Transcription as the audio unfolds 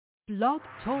Blog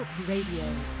Talk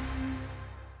Radio.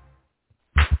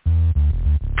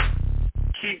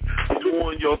 Keep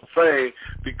doing your thing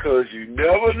because you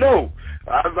never know.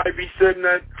 I might be sitting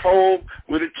at home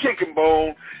with a chicken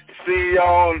bone, seeing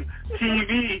y'all on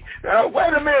TV.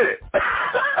 Wait a minute.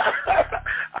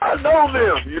 I know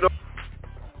them, you know.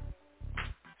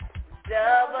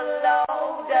 WOWE,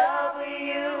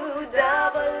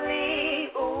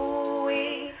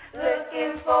 ooh-wee,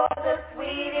 looking for the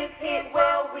sweetest hit.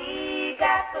 Well, we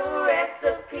got the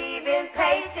recipe, been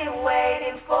patient,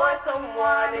 waiting for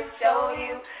someone to show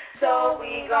you. So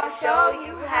we gon' show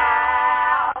you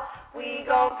how. We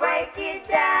gon' break it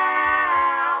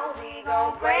down. We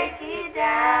gon' break it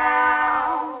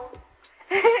down.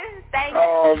 Thank you.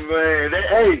 Oh, man.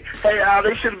 Hey, Al,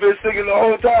 they should have been singing the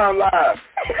whole time live.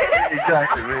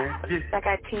 Exactly, man. I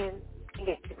got 10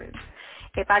 instruments.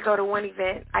 If I go to one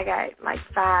event, I got like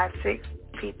 5, 6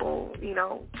 people, you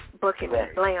know, booking me,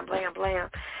 blam, blam, blam.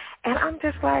 And I'm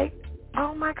just like,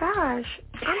 oh, my gosh,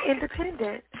 I'm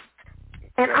independent.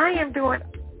 And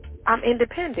I'm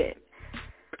independent.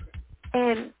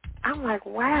 And I'm like,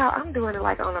 wow, I'm doing it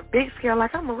like on a big scale,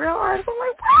 like I'm a real artist. I'm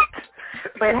like, what?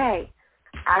 But, hey,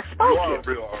 I spoke You are a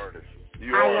real artist.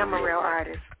 I am a real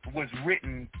artist. Was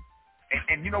written,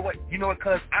 and you know what,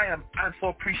 cuz I'm so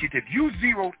appreciative. You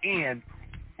zeroed in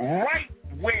right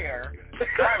where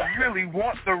I really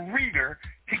want the reader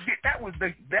to get. That's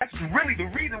really the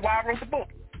reason why I wrote the book.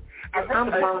 I wrote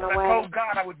the book because I told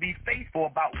God I would be faithful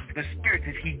about the spirit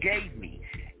that He gave me,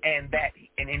 and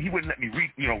He wouldn't let me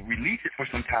release it for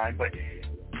some time. But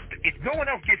if no one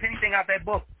else gets anything out of that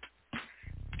book,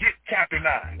 get chapter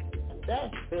 9.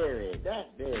 That's very,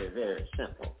 very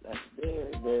simple. That's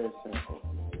very, very simple.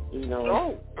 You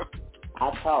know,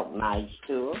 I talk nice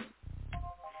to them.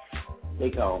 They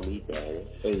call me Daddy.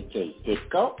 A.K.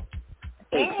 Disco.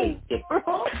 A.K.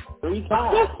 Disco. 3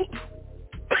 times.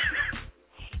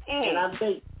 And I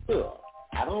make sure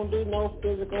I don't do no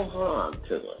physical harm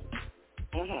to them.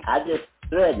 I just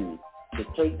threaten to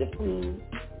take the food,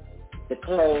 the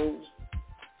clothes,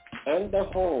 and the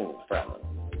home from them.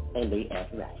 And they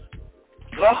act right.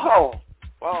 Oh,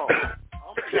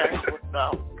 okay.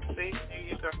 Well, see,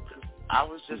 I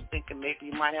was just thinking maybe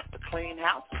you might have to clean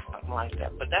house or something like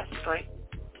that, but that's great.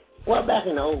 Well, back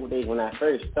in the old days when I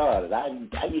first started, I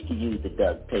used to use the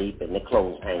duct tape and the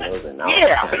clothes hangers and all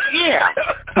that. Yeah.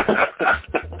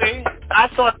 See, I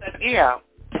thought that,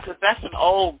 because that's an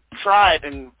old, tried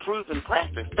and proven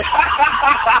practice.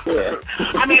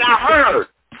 I mean, I heard.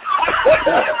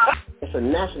 It's a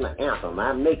national anthem.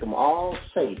 I make them all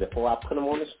say before I put them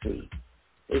on the street.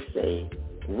 They say,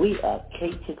 we are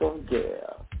K-Tickle's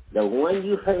girl, the one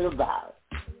you heard about.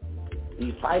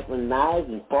 You fight with knives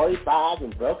and 45s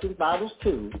and broken bottles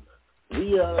too.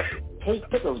 We are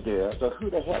K-Tickle's girl, so who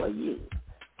the hell are you?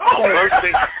 Oh,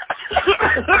 mercy.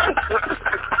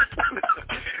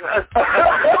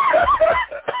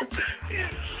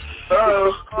 Who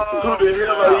the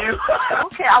hell are you?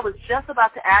 Okay, I was just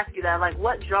about to ask you that. Like,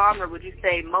 what genre would you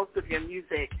say most of your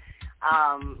music,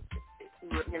 I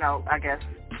guess,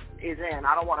 is in?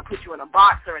 I don't want to put you in a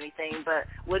box or anything, but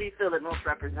what do you feel it most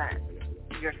represents,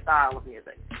 your style of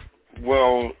music?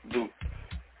 Well,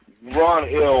 Ron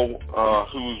L.,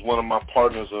 who's one of my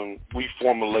partners, and we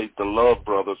formulate the Love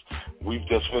Brothers. We've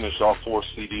just finished our 4th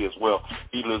CD as well.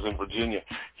 He lives in Virginia.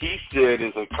 He said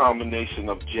it's a combination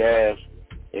of jazz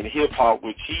and hip-hop,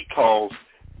 which he calls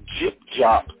Jip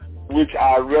Jop, which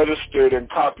I registered and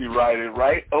copyrighted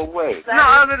right away. No,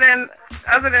 other than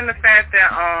the fact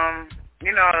that,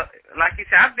 like you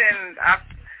said,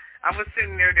 I was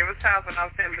sitting there. There was times when I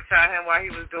was sitting beside him while he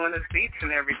was doing his beats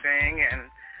and everything, and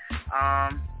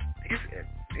I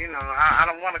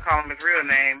don't want to call him his real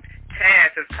name.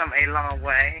 Chaz has come a long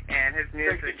way, and his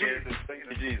music is. Thank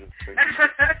you, Jesus.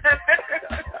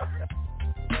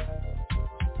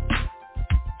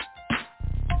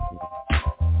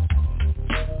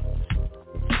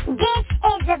 This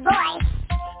is The Voice,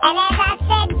 and as I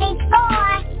said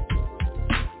before,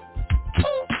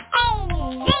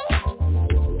 T-A-Z,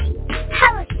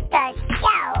 host the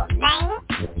show, man.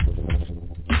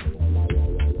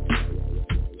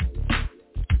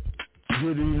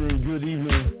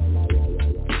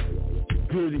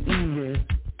 Good evening.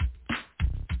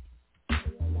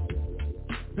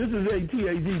 This is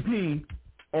ATAZP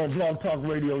on Blog Talk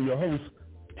Radio, your host,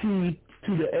 T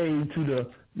to the A to the,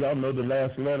 y'all know the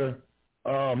last letter.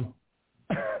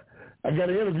 I got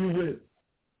an interview with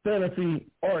Fantasy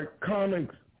Art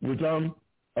Comics, which I'm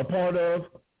a part of.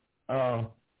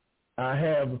 I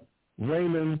have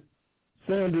Raymond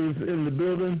Sanders in the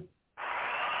building.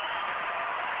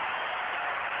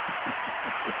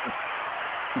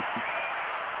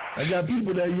 I got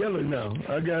people that yelling now.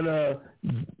 I got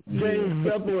James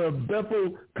Bethel of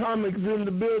Bethel Comics in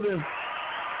the building.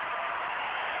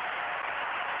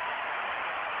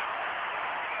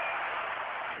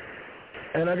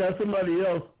 And I got somebody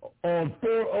else on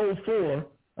 404.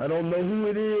 I don't know who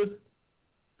it is.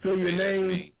 Say your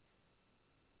name.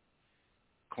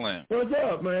 Clem. What's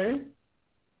up, man?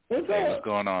 What's up? What's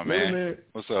going on, man?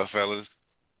 What's up, fellas?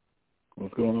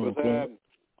 What's going on, Clem?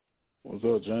 What's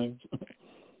up, James?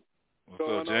 What's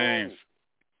up, James?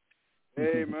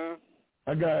 Hey, man.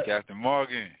 I got Captain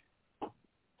Morgan.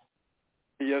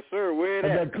 Yes, sir. Where it I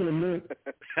at? got Clement.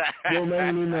 Your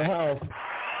man in the house.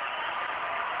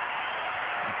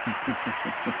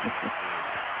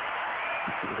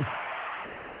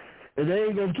 And they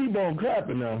ain't gonna keep on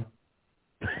clapping now.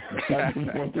 I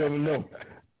just want them to know.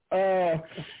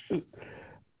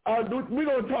 We're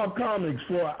gonna talk comics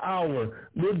for an hour.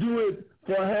 We'll do it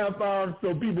for a half hour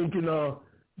so people can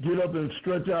get up and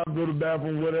stretch out, go to the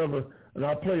bathroom, whatever. And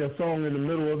I'll play a song in the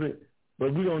middle of it.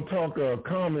 But we're gonna talk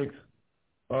comics.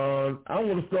 I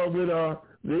want to start with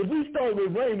if we start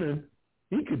with Raymond,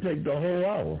 he could take the whole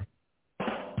hour.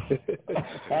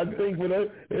 I think with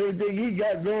everything he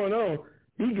got going on,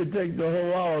 he could take the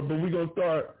whole hour, but we're going to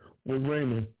start with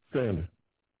Raymond Sanders.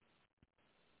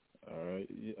 All right.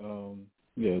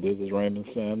 This is Raymond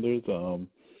Sanders.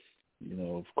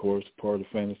 Of course, part of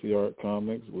Fantasy Art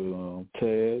Comics with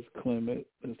Taz Clement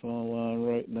that's online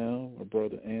right now, my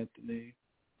brother Anthony,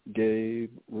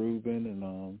 Gabe, Ruben, and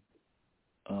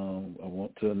I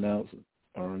want to announce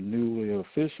our newly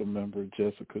official member,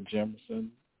 Jessica Jemerson.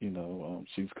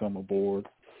 She's come aboard,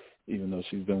 even though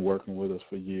she's been working with us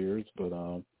for years. But,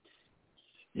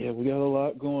 we got a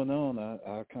lot going on.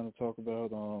 I kind of talk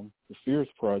about the Fierce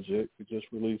Project. We just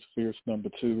released Fierce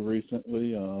 #2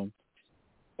 recently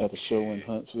at a show in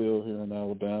Huntsville here in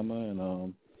Alabama.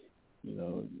 And,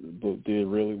 the book did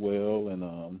really well,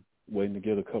 and waiting to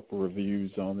get a couple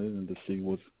reviews on it and to see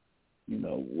what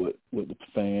the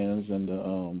fans and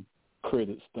the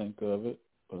critics think of it.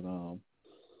 But,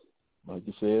 like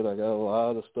you said, I got a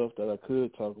lot of stuff that I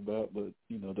could talk about, but,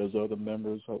 there's other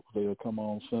members. Hopefully they'll come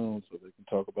on soon so they can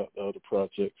talk about the other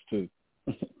projects, too.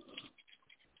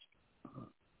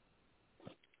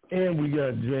 And we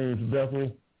got James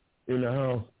Bethel in the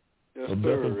house. Yes, of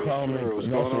Bethel Comics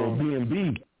and also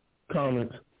B&B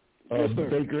Comics,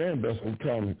 Baker and Bethel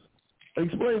Comics.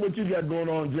 Explain what you got going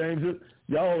on, James.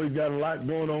 Y'all always got a lot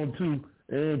going on, too,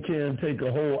 and can take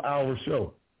a whole hour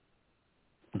show.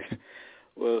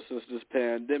 Well, since this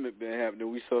pandemic been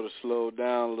happening, we sort of slowed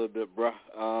down a little bit, bro.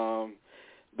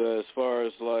 But as far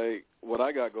as, what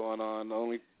I got going on, the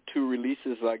only 2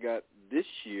 releases I got this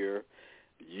year,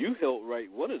 you helped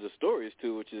write one of the stories,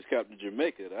 too, which is Captain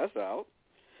Jamaica. That's out,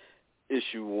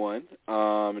 issue 1.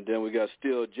 And then we got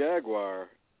Steel Jaguar,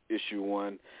 issue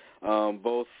 1.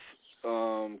 Both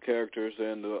characters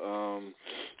and the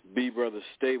B Brothers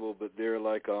stable, but they're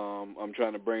I'm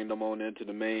trying to bring them on into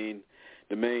the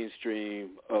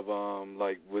mainstream of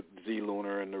with Z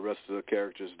Lunar and the rest of the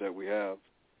characters that we have.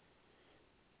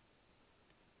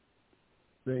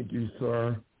 Thank you,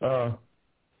 sir.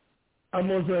 I'm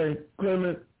gonna say,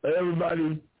 Clement,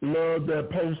 everybody loved that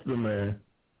poster, man.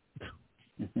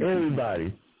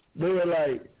 Everybody. They were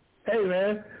like, "Hey,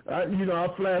 man," I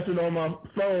flashed it on my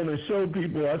phone and showed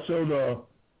people. I showed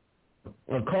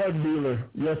a car dealer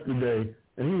yesterday,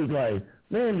 and he was like,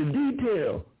 "Man, the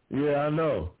detail." Yeah, I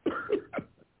know.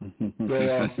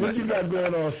 So, what you got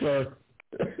going on, sir?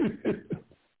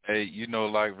 Hey,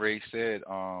 like Ray said,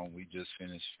 we just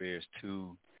finished Fierce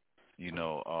 2.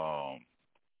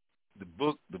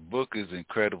 The book is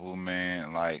incredible,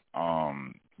 man.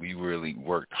 We really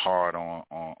worked hard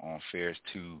on Fierce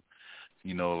 2.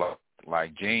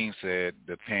 Like James said,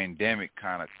 the pandemic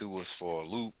kind of threw us for a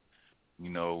loop.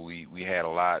 We had a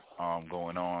lot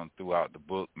going on throughout the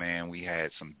book, man. We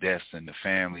had some deaths in the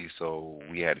family, so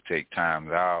we had to take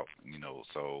time out,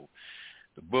 So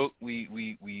the book, we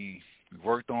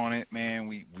worked on it,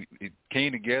 man. It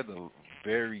came together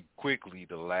very quickly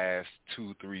the last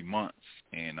 2-3 months,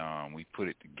 and we put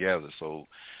it together. So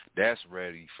that's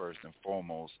ready first and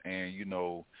foremost. And,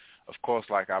 of course,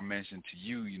 like I mentioned to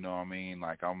you,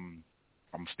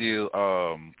 I'm still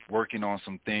working on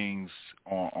some things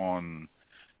on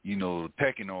the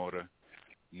pecking order,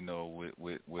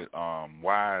 with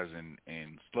Wise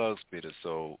and Slug Spitter.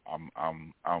 So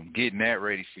I'm getting that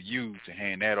ready for you to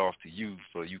hand that off to you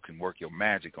so you can work your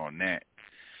magic on that.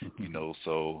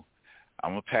 So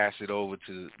I'm gonna pass it over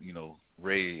to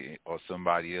Ray or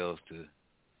somebody else to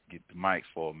get the mic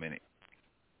for a minute.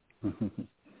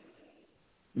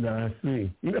 No, I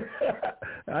see.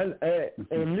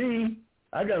 And me,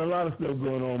 I got a lot of stuff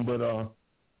going on, but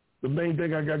the main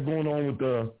thing I got going on with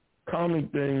the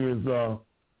comic thing is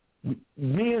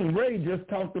me and Ray just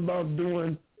talked about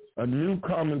doing a new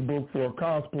comic book for a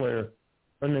cosplayer.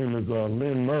 Her name is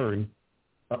Lynn Murray.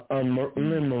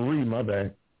 Lynn Marie, my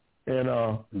bad. And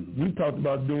we talked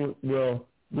about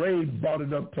Ray brought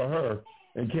it up to her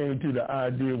and came to the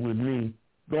idea with me.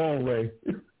 Go on, Ray.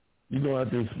 You're going to have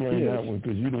to explain that one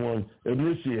because you're the one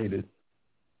initiated.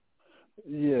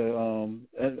 Yeah,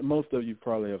 and most of you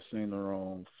probably have seen her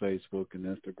on Facebook and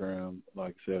Instagram.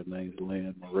 Like I said, her name's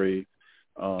Lynn Marie.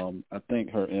 I think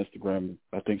her Instagram,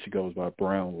 she goes by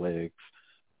Brown Legs.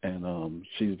 And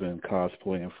she's been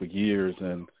cosplaying for years.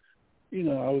 And, you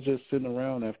know, I was just sitting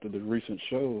around after the recent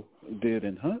show did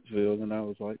in Huntsville, and I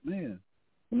was like, man,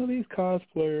 you know, these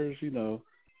cosplayers, you know,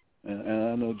 and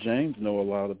I know James know a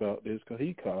lot about this because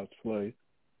he cosplay,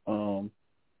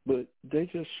 but they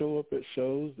just show up at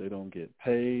shows. They don't get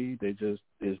paid.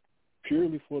 It's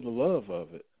purely for the love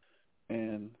of it.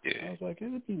 And I was like, it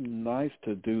would be nice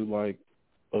to do, like,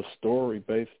 a story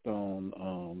based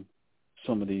on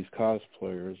some of these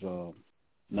cosplayers.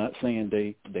 Not saying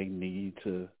they need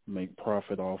to make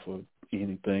profit off of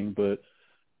anything, but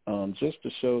just to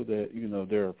show that, you know,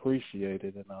 they're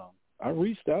appreciated. And I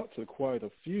reached out to quite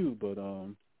a few, but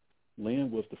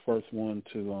Lynn was the first one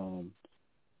to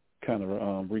kind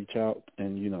of reach out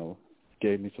and, you know,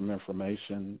 gave me some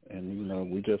information. And, you know,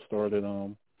 we just started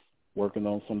working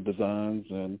on some designs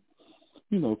and,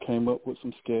 you know, came up with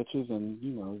some sketches. And,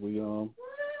 you know, we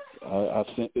I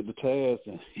sent it to Taz,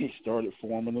 and he started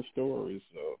forming a story.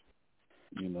 So,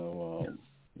 you know,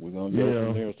 we're going to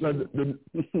go from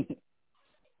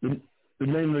there. The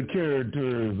name of the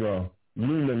character is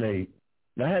Luminate.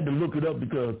 And I had to look it up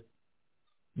because,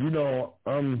 you know,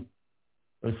 I'm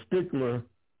a stickler.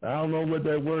 I don't know what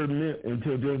that word meant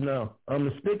until just now. I'm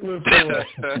a stickler for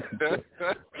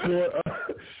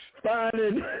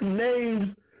finding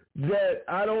names that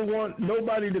I don't want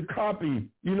nobody to copy.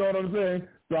 You know what I'm saying?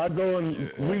 So I go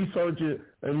and research it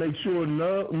and make sure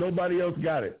nobody else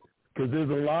got it. Because there's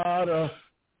a lot of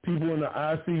people in the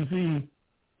ICC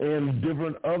and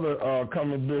different other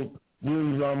comic book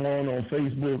rooms I'm on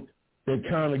Facebook that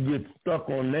kind of get stuck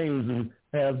on names and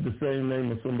have the same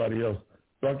name as somebody else.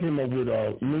 So I came up with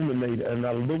Illuminate, and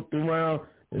I looked around,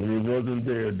 and it wasn't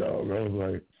there, dog. I was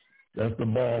like, that's the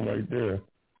ball right there.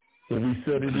 So we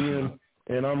set it in,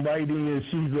 and I'm writing in.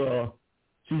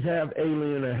 She's half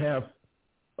alien and half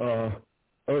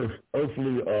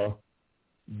earthly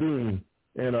being,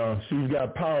 and she's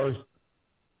got powers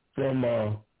from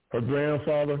her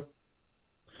grandfather,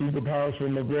 superpowers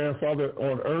from her grandfather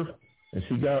on Earth, and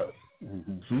she got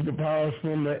superpowers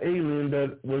from the alien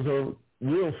that was her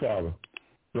real father.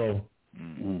 So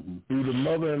through the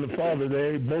mother and the father,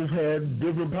 they both had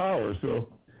different powers. So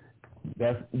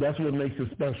that's what makes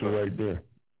it special right there,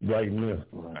 right in there.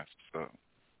 That's what's up.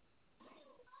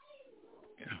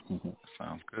 Yeah,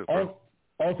 sounds good, bro.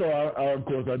 Also, of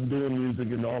course, I'm doing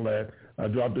music and all that. I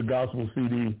dropped a gospel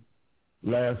CD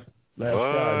last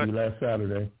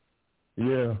Saturday.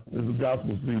 Yeah, it's a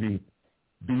gospel CD.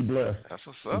 Be blessed. That's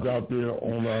what's up. It's out there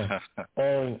on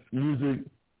all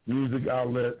music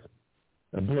outlets.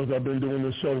 And plus, I've been doing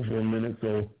the show for a minute,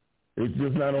 so it's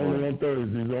just not only on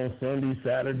Thursdays, on Sunday,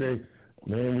 Saturday.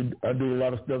 Man, I do a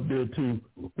lot of stuff there too.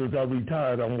 Since I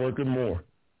retired, I'm working more.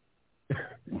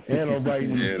 And I'm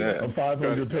writing a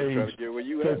 500-page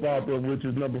soap opera, which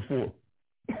is number 4.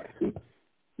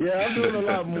 Yeah, I'm doing a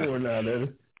lot more now.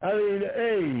 I mean,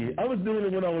 hey, I was doing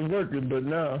it when I was working, but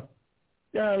now,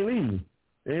 golly,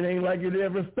 it ain't like it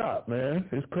ever stopped, man.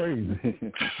 It's crazy.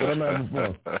 But I'm having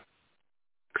fun.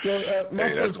 So my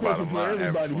first question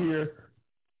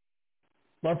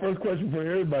for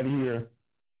everybody here,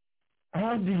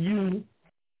 how do you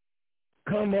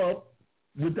come up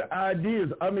with the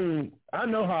ideas? I mean, I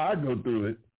know how I go through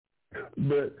it,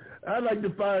 but I'd like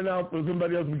to find out from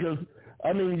somebody else because,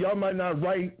 I mean, y'all might not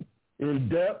write in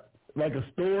depth like a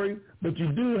story, but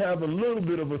you do have a little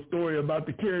bit of a story about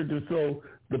the character, so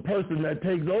the person that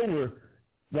takes over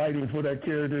writing for that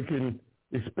character can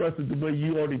express it the way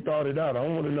you already thought it out. I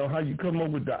want to know how you come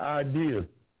up with the ideas.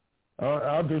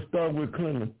 I'll just start with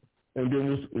Clement, and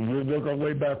then we'll work our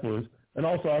way backwards. And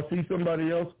also, I see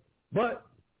somebody else, but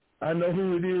I know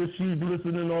who it is. She's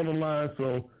listening on the line,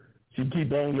 so she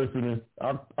keep on listening.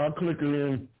 I'll click her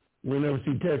in whenever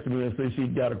she texts me and say she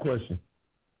got a question.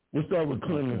 We'll start with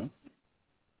Clement.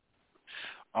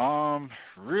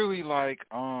 Really, like,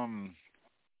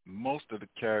 most of the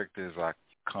characters I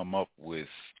come up with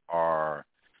are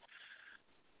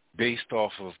based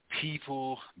off of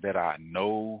people that I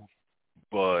know,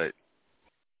 but,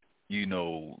 you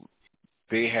know,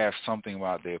 they have something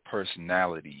about their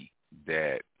personality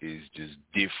that is just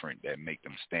different, that make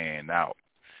them stand out.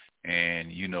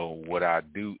 And, you know, what I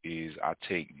do is I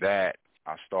take that,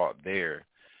 I start there,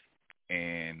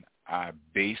 and I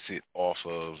base it off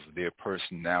of their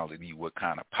personality, what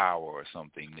kind of power or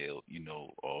something they'll, you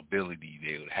know, or ability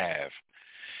they would have,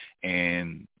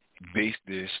 and base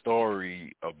their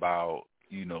story about,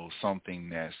 you know, something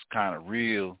that's kind of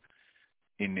real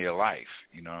in their life,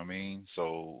 you know what I mean?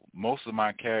 So most of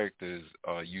my characters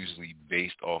are usually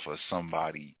based off of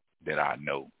somebody that I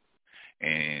know,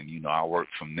 and, you know, I work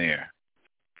from there.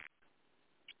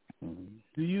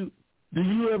 Do you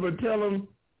ever tell them?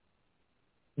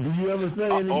 Do you ever say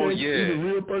anything to the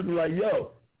real person like,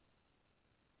 yo?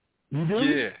 You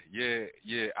do?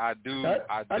 Yeah, I do.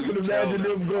 I could imagine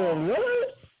them going,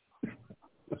 what?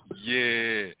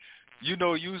 Yeah. You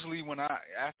know, usually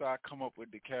after I come up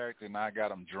with the character and I got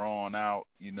them drawn out,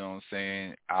 you know what I'm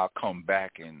saying, I'll come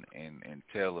back and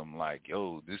tell them like,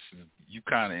 yo, this is, you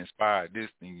kind of inspired this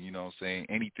thing, you know what I'm saying,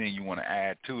 anything you want to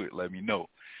add to it, let me know.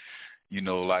 You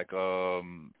know, like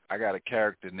I got a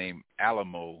character named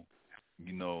Alamo,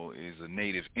 you know, is a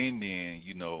native Indian,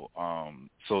 you know,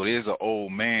 so there's an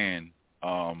old man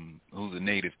who's a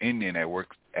native Indian that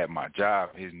works at my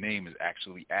job. His name is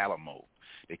actually Alamo.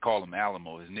 They call him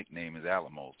Alamo. His nickname is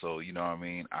Alamo. So, you know what I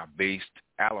mean? I based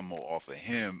Alamo off of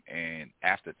him, and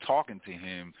after talking to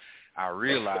him, I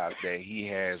realized that he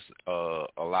has a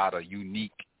lot of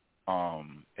unique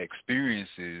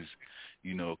experiences,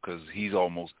 you know, because he's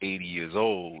almost 80 years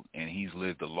old, and he's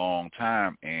lived a long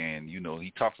time, and, you know,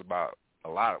 he talks about a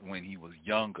lot when he was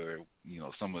younger, you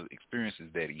know, some of the experiences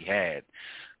that he had.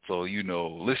 So, you know,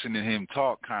 listening to him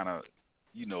talk kind of,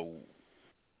 you know,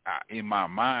 in my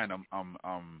mind,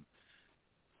 I'm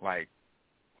like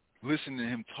listening to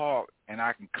him talk, and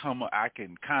I can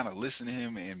kind of listen to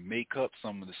him and make up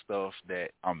some of the stuff that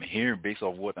I'm hearing based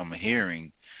off what I'm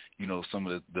hearing, you know, some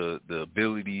of the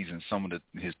abilities and some of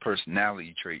his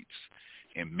personality traits,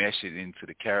 and mesh it into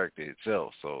the character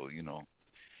itself. So, you know.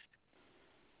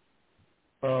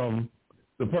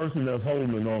 The person that's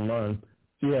holding online,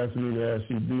 she asked me to ask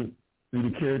you, do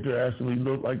the character actually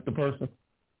look like the person?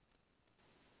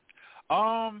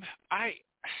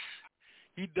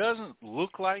 He doesn't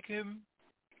look like him,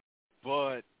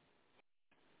 but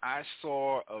I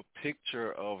saw a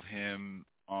picture of him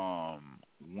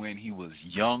when he was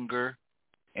younger,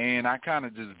 and I kind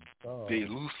of just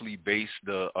loosely based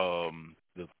the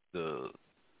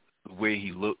way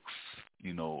he looks,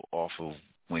 you know, off of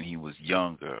when he was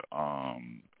younger.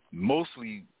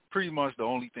 Mostly, pretty much the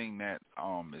only thing that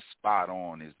is spot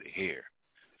on is the hair.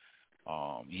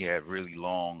 He had really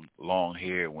long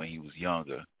hair when he was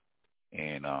younger,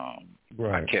 and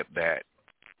I kept that.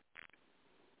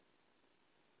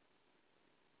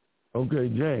 Okay,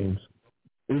 James.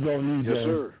 It's on you, James. Yes,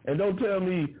 sir. And don't tell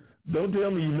me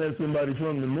you met somebody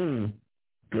from the moon,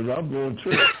 because I'm going to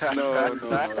trip. No.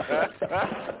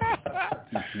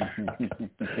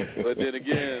 But then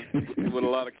again, with a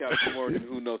lot of Captain Morgan,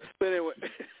 who knows? But anyway,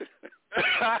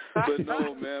 but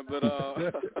no, man. But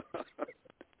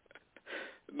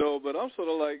no, but I'm sort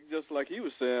of like, just like he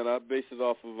was saying, I base it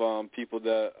off of people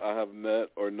that I have met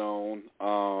or known.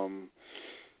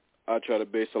 I try to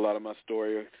base a lot of my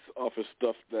story off of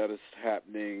stuff that is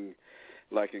happening,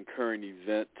 like in current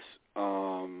events.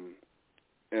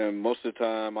 And most of the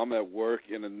time, I'm at work,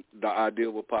 and the idea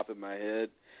will pop in my head.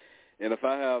 And if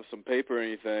I have some paper or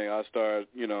anything, I start,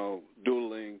 you know,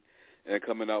 doodling and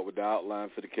coming out with the outline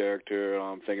for the character.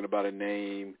 Thinking about a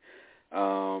name,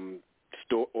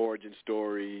 origin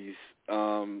stories,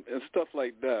 and stuff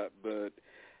like that. But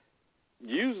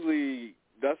usually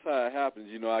that's how it happens.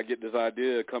 You know, I get this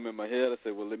idea come in my head. I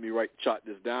say, well, let me jot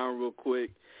this down real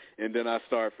quick, and then I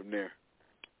start from there.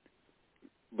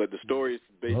 But the story is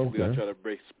basically I try to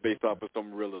base off of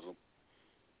some realism.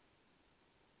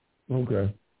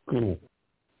 Okay, cool.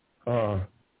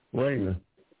 Raymond.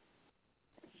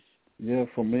 Yeah,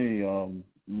 for me,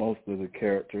 most of the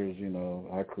characters, you know,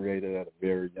 I created at a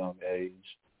very young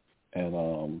age,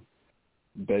 and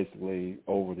basically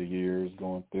over the years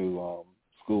going through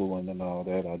schooling and all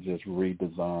that, I just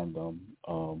redesigned them.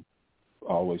 I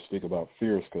always speak about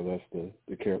Fierce because that's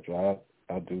the character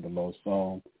I do the most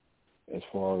on. As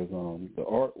far as the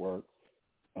artwork,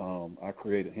 I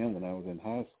created him when I was in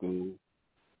high school,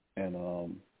 and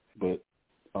but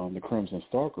the Crimson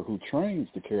Stalker, who trains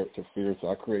the character Fierce,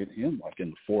 I created him like in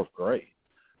the 4th grade.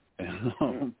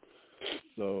 And,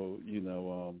 so, you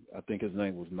know, I think his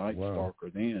name was Night Stalker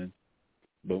then.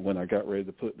 But when I got ready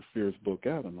to put the Fierce book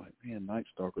out, I'm like, man, Night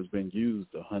Stalker's been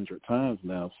used 100 times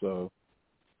now. So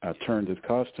I turned his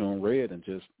costume red and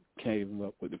just came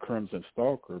up with the Crimson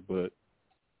Stalker, but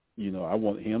I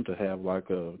want him to have like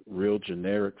a real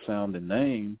generic sounding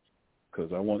name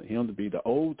because I want him to be the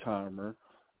old timer.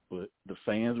 But the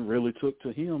fans really took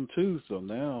to him too, so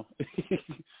now,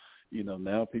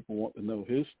 now people want to know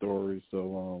his story.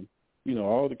 So,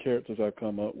 all the characters I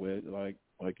come up with, like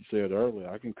you said earlier,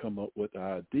 I can come up with the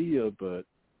idea, but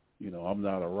I'm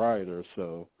not a writer,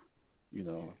 so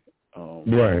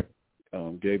right.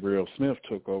 Gabriel Smith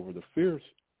took over the Fierce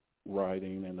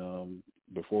writing, and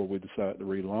before we decided to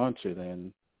relaunch it,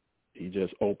 and he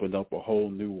just opened up a whole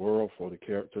new world for the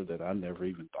character that I never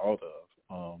even thought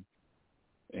of.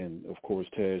 And of course,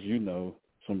 Taz,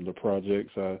 some of the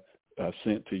projects I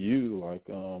sent to you, like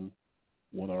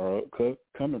one of our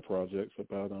upcoming projects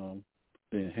about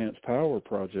the Enhanced Power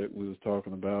project we was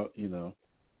talking about.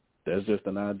 That's just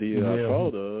an idea I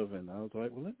thought of, and I was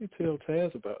like, well, let me tell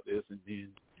Taz about this, and then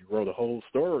you wrote a whole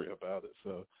story about it.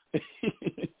 So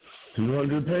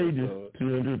 200 pages.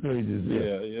 200 pages.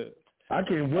 Yeah. I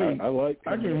can't wait.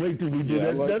 I can't wait till we do that.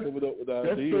 I like coming up with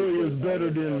ideas. That story is better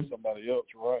than somebody else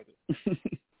write it.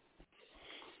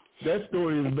 That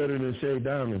story is better than Shay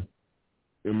Diamond,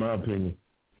 in my opinion.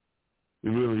 It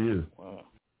really is. Wow.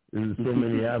 There's so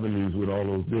many avenues with all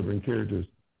those different characters.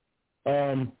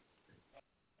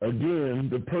 Again,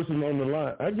 the person on the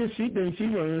line, I guess she thinks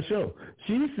she's running the show.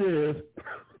 She says,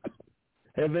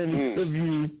 have any of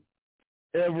you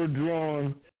ever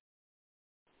drawn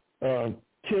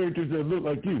characters that look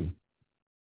like you?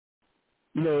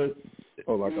 Like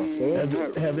I said?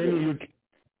 Have any of your...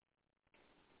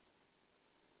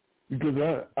 Because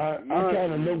I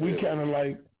kind of know we kind of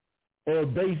like, or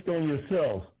based on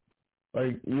yourself,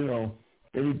 like,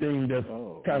 everything that's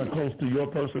kind of close to your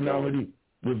personality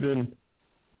within,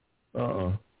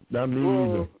 not me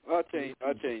either. I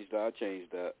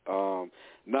changed that.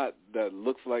 Not that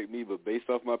looks like me, but based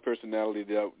off my personality,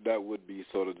 that would be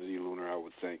sort of the D-Lunar, I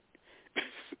would think.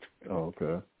 Oh,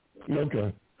 okay.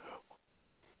 Okay.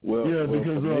 Well, because,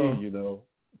 for me,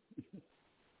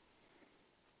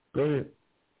 Go ahead.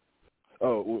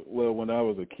 Oh, well, when I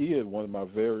was a kid, one of my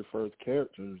very first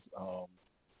characters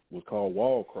was called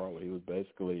Wall Crawler. He was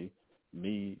basically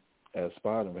me as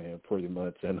Spider-Man, pretty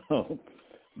much, and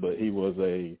but he was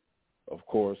of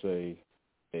course, I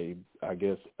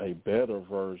guess a better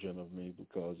version of me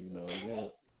because he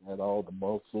had all the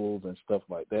muscles and stuff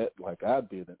like that, like I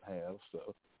didn't have.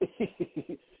 So,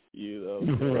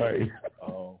 right.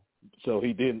 So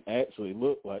he didn't actually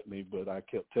look like me, but I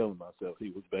kept telling myself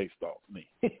he was based off me.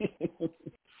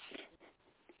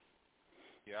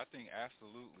 Yeah, I think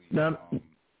absolutely. Now,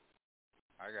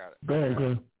 Go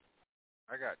ahead.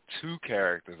 I got two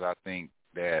characters I think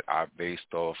that are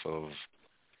based off of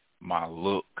my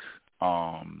look.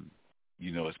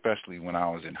 Especially when I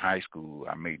was in high school,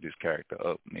 I made this character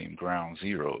up named Ground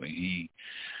Zero, and he,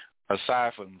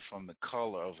 aside from the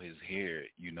color of his hair,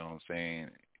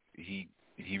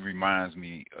 he reminds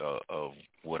me of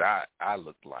what I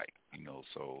look like,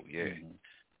 so yeah.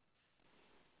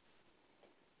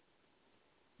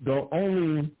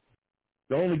 Mm-hmm.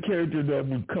 The only character that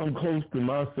would come close to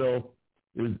myself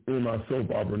is in my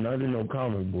soap opera, not in no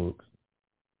comic books,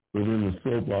 but in the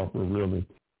soap opera, really.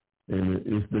 And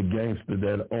it's the gangster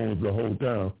that owns the whole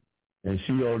town. And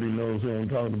she already knows who I'm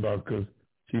talking about because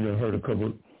she done heard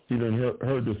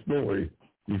heard the story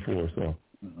before. So,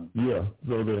 yeah.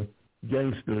 So the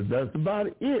gangster, that's about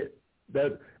it.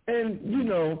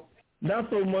 Not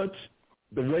so much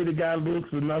the way the guy looks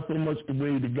and not so much the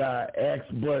way the guy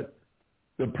acts, but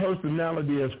the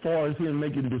personality as far as him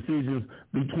making decisions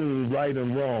between right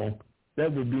and wrong,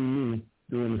 that would be me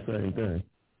doing the same thing.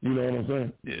 You know what I'm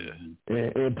saying? Yeah.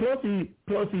 And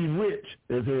plus he's rich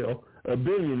as hell, a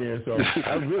billionaire, so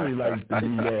I really like to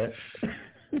be that.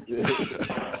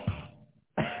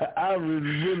 I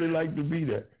really like to be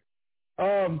that.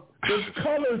 The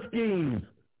color schemes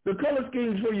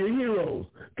for your heroes,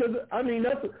 because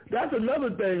that's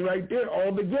another thing right there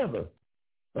altogether.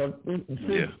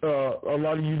 Since a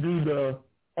lot of you do the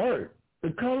art,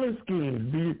 the color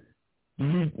schemes, do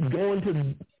you go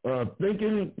into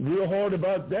thinking real hard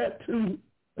about that too,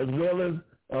 as well as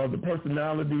the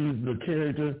personalities, the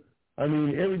character?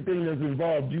 Everything that's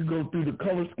involved, you go through the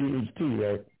color schemes too,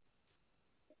 right?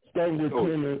 Starting with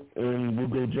Clement, and we'll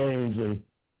go James and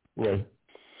Ray.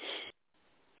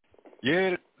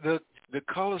 Yeah, the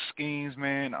color schemes,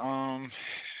 man.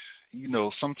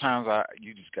 Sometimes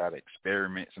you just gotta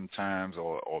experiment sometimes,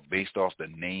 or based off the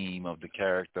name of the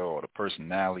character or the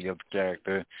personality of the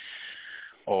character,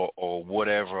 or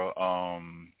whatever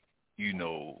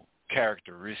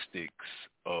characteristics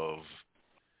of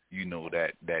you know,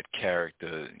 that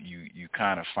character, you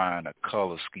kind of find a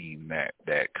color scheme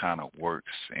that kind of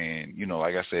works. And, you know,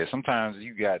 like I said, sometimes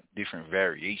you got different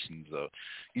variations of,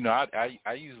 you know, I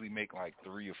usually make like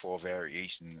 3 or 4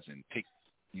 variations and pick,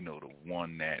 you know, the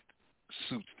one that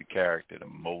suits the character the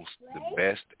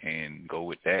best and go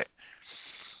with that,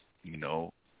 you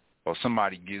know. Or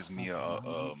somebody gives me a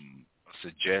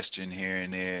suggestion here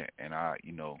and there, and I'll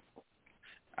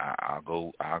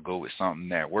go with something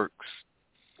that works.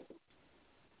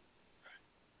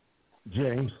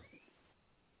 James?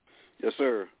 Yes,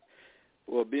 sir.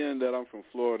 Well, being that I'm from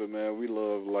Florida, man, we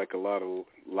love like a lot of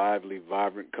lively,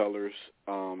 vibrant colors,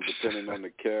 depending on the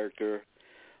character.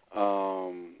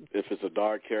 If it's a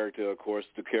dark character, of course,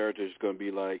 the character is going to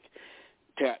be like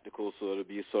tactical, so it'll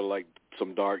be sort of like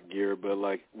some dark gear. But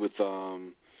like with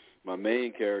my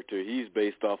main character, he's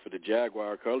based off of the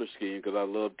Jaguar color scheme because I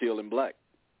love teal and black.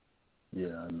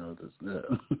 Yeah, I noticed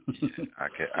that. Yeah, I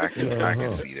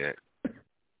can see that.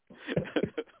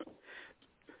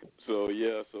 So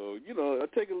you know, I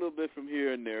take a little bit from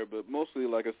here and there, but mostly,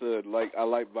 like I said, I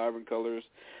like vibrant colors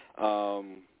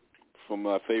from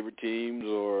my favorite teams,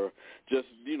 or just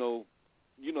you know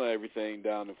everything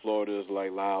down in Florida is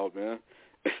like loud, man.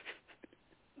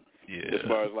 Yeah. As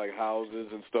far as like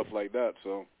houses and stuff like that,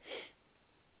 so.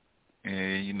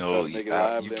 And you know, you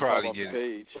probably get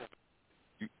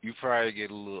you probably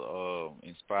get a little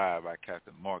inspired by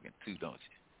Captain Morgan too, don't you?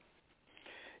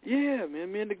 Yeah,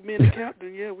 man. Me and the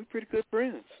captain, yeah, we pretty good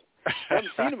friends. I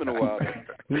haven't seen him in a while.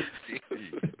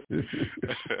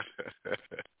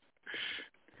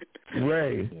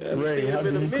 Ray, how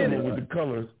do you come up with the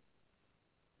colors?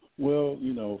 Well,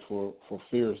 you know, for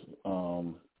Fierce,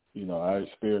 you know, I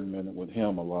experimented with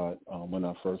him a lot when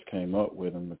I first came up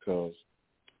with him because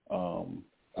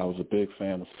I was a big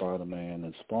fan of Spider-Man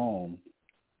and Spawn.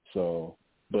 So,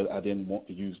 but I didn't want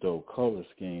to use those color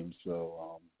schemes,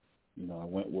 so you know, I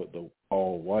went with the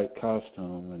all-white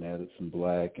costume and added some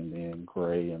black and then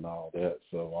gray and all that.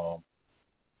 So,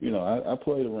 you know, I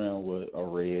played around with a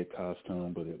red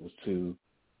costume, but it was too,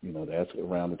 you know, that's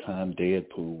around the time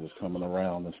Deadpool was coming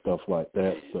around and stuff like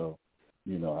that. So,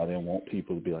 you know, I didn't want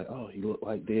people to be like, oh, he looked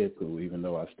like Deadpool, even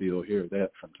though I still hear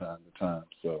that from time to time.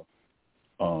 So,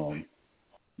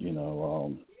 you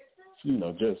know,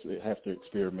 just have to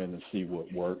experiment and see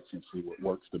what works and see what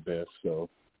works the best. So.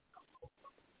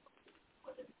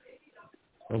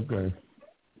 Okay.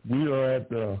 We are at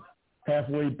the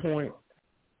halfway point.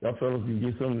 Y'all fellas can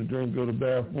get something to drink, go to the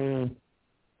bathroom.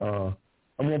 I'm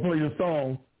going to play your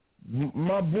song.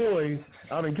 My boy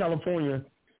out in California,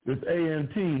 this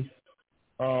ANT, he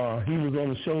was on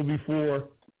the show before.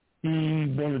 He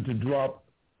wanted to drop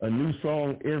a new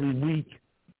song every week.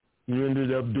 He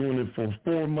ended up doing it for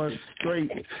 4 months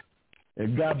straight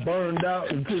and got burned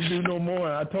out and couldn't do no more.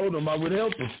 And I told him I would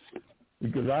help him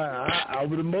because I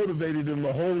would have motivated him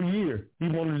a whole year. He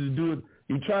wanted to do it.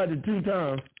 He tried it 2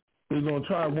 times. He's going to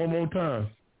try it one more time.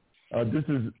 This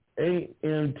is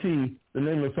ANT. The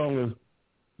name of the song is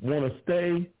Wanna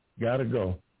Stay, Gotta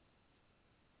Go.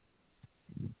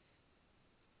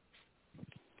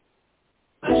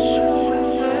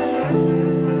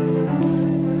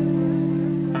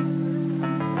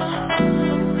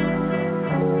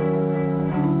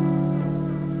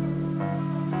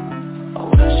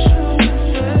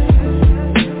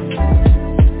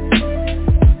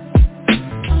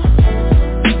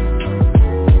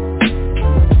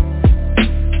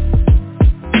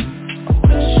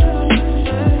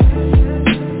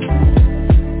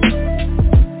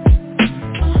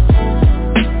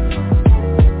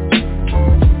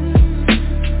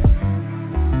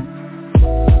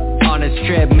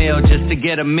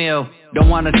 Get a meal, don't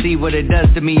wanna see what it does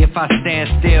to me if I stand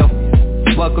still.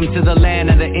 Welcome to the land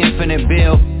of the infinite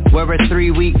bill, where a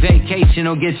 3-week vacation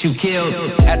will get you killed.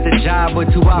 At the job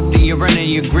where too often you're running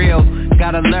your grill.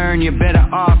 Gotta learn you're better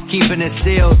off keeping it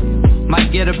sealed.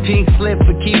 Might get a pink slip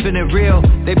for keeping it real.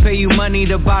 They pay you money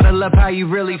to bottle up how you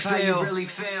really feel.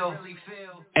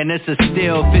 And it's a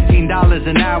steal, $15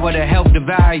 an hour to help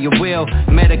devour your will.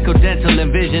 Medical, dental,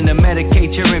 and vision to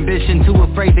medicate your ambition. Too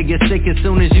afraid to get sick as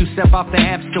soon as you step off the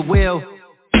hamster wheel.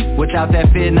 Without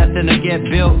that fear, nothing to get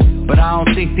built. But I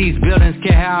don't think these buildings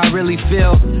care how I really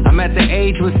feel. I'm at the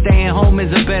age where staying home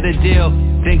is a better deal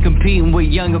than competing with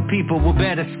younger people with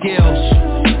better skills.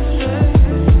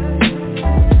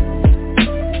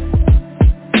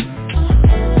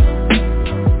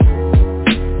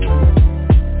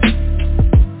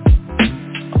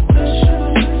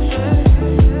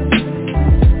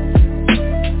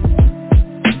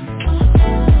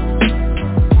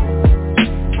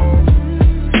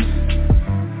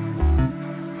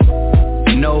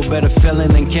 Better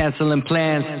chilling and canceling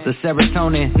plans. The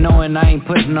serotonin, knowing I ain't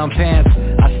putting on pants.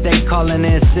 I stay calling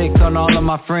in sick on all of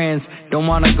my friends. Don't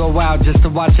wanna go out just to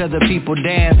watch other people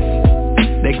dance.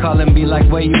 They calling me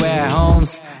like, where you at, Holmes?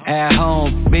 At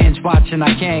home, binge watching,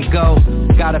 I can't go.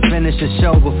 Gotta finish the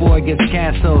show before it gets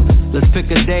canceled. Let's pick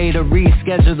a day to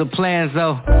reschedule the plans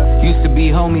though. Used to be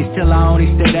homies till I only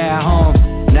stayed at home.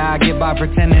 Now I get by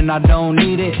pretending I don't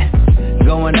need it.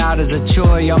 Going out is a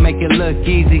chore, y'all make it look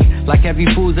easy. Like every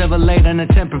fool's ever laid in a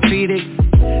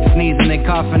Tempur-Pedic. Sneezing and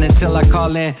coughing until I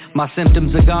call in. My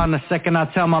symptoms are gone the second I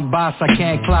tell my boss I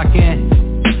can't clock in.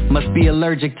 Must be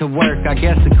allergic to work, I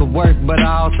guess it could work, but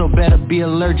I also better be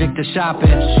allergic to shopping.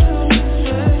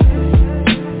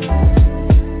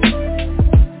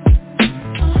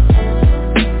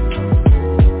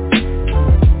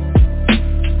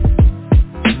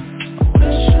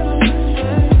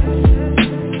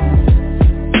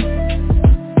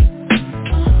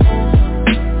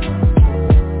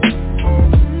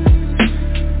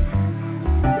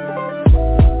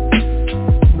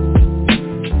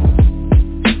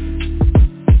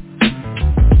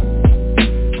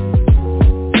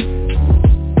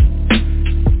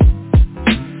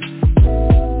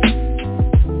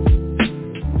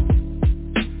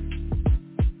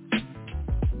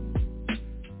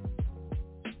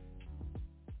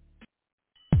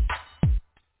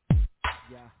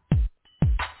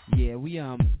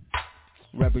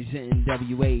 Representing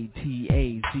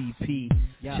WATAZP.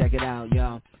 Check it out,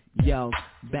 y'all. Yo,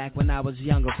 back when I was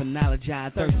younger, for knowledge I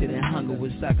thirsted and hunger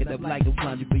was suckered up like a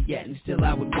plunger, but yet and still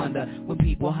I would wonder when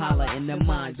people holler in their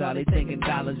minds, are they thinking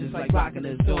dollars is like rocking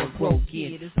a door broke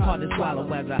in? It's hard to swallow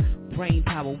as our brain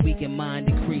power weaken, mind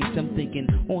decrease. I'm thinking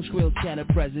on shrill chatter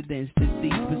presidents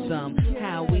deceased, but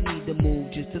somehow we need to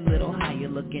move just a little higher,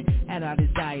 looking at our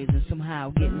desires and somehow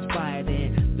get inspired.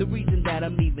 And the reason that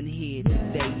I'm even here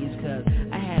today is cause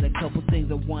I had a couple things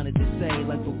I wanted to say,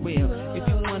 like for real. If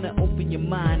you wanna open your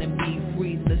mind and be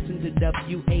free, listen to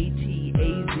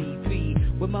WATAZP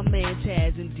with my man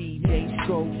Taz and DJ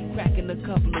Stroke, cracking a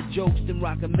couple of jokes and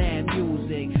rocking mad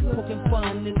music, poking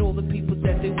fun at all the people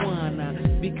that they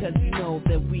wanna, because you know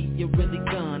that we are really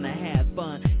gonna have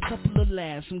fun. Couple of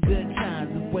laughs, some good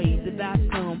times, the way that I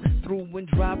come through and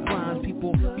drop rhymes.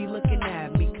 People be looking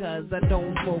at me cause I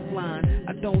don't smoke lines,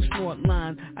 I don't snort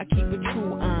lines, I keep it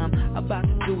true. I'm about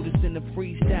to do this in a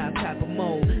freestyle type of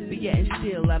mode, but yet and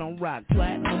still I don't rock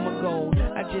platinum or gold.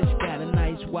 I just got a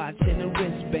nice watch and a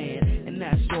wristband, and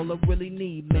that's all I really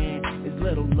need, man, is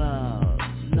little love.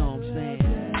 You know what I'm saying?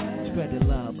 Spread the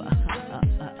love,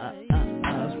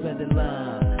 spread the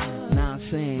love. Now I'm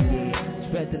saying, yeah,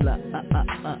 spread the love,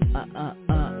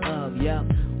 yeah.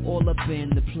 All up in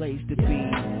the place to be,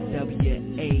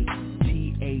 WATAZP,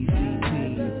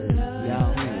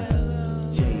 y'all.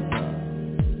 J-Bug,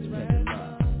 spread the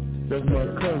love. That's my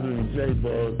cousin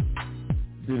J-Bug,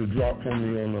 did a drop for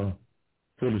me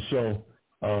for the show.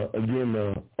 Again,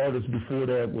 the artist before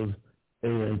that was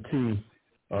A&T,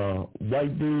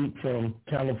 white dude from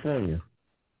California.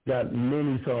 Got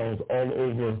many songs all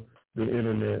over the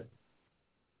internet.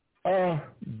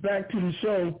 Back to the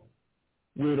show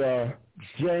with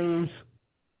James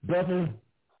Bethel,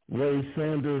 Ray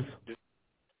Sanders,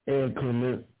 and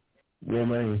Clement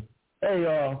Romaine. Hey,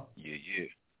 yeah.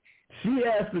 She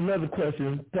asked another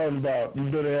question, talking about, you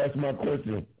better ask my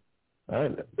question.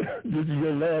 This is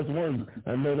your last one,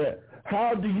 I know that.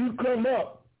 How do you come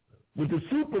up with the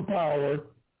superpower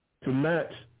to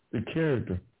match the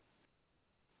character?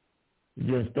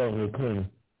 You just start with Clement.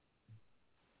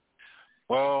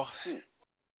 Well,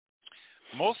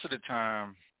 most of the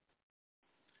time,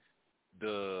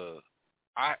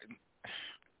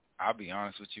 I'll be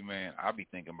honest with you, man, I'll be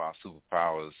thinking about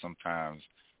superpowers sometimes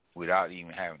without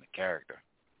even having a character.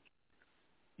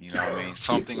 You know what I mean?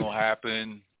 Something will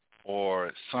happen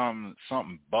or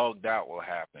something bugged out will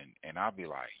happen, and I'll be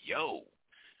like, yo,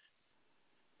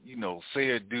 you know,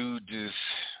 say a dude just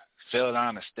fell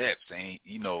down the steps and,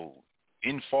 you know,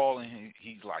 in falling,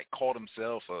 he's like caught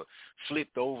himself or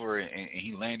flipped over and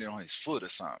he landed on his foot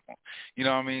or something. You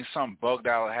know what I mean? Something bugged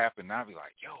out happened. I'd be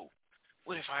like, yo,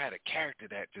 what if I had a character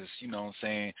that just, you know what I'm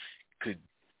saying, could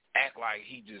act like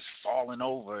he just falling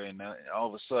over and all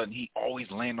of a sudden he always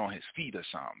land on his feet or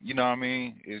something. You know what I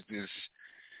mean? It's just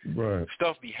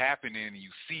stuff be happening and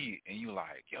you see it and you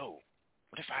like, yo,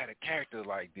 what if I had a character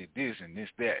like did this and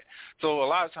this, that? So a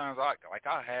lot of times I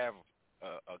have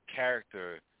a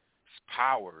character's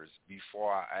powers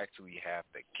before I actually have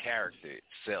the character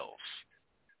itself.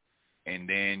 And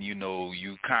then, you know,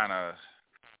 you kind of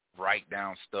write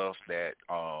down stuff that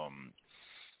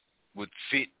would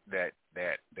fit that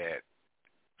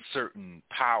certain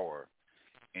power.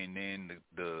 and then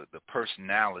the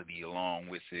personality along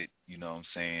with it, you know what I'm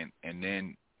saying? And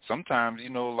then sometimes, you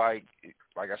know, like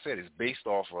I said, it's based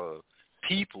off of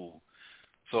people.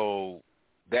 So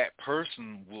that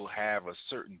person will have a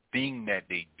certain thing that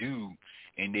they do,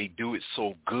 and they do it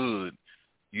so good,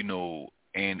 you know,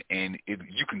 and if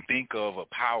you can think of a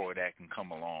power that can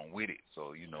come along with it.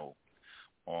 So, you know,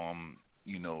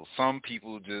 some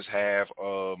people just have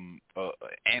a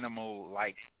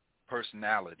animal-like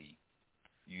personality,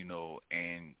 you know,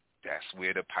 and that's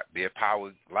where their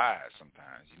power lies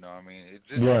sometimes. You know what I mean? It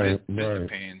just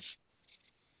depends.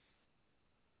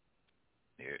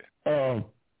 Yeah.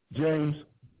 James?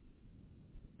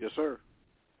 Yes, sir.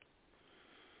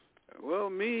 Well,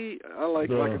 me, like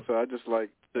I said, I just like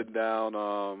sitting down.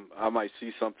 I might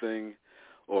see something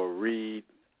or read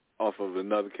off of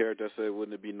another character. I say,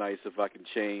 wouldn't it be nice if I can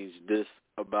change this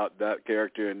about that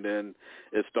character, and then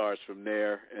it starts from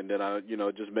there, and then I, you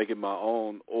know, just make it my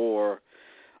own, or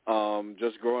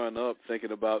just growing up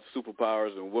thinking about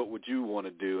superpowers and what would you want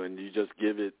to do, and you just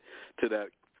give it to that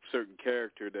certain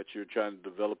character that you're trying to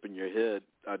develop in your head.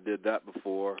 I did that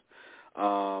before.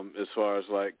 As far as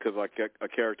because a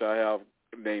character I have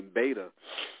named Beta,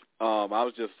 I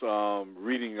was just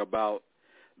reading about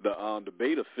the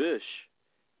beta fish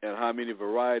and how many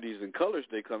varieties and colors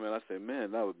they come in. I said,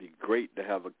 man, that would be great to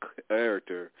have a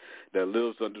character that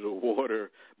lives under the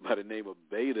water by the name of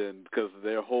Beta, and because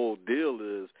their whole deal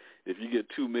is if you get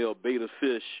 2 male beta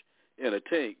fish in a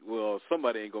tank, well,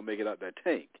 somebody ain't gonna make it out that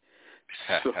tank.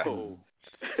 So,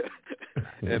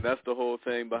 and that's the whole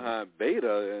thing behind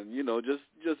Beta, and you know, just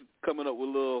coming up with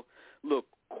little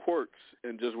quirks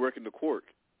and just working the quirk.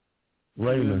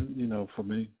 Raymond, you know, for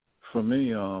me,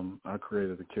 I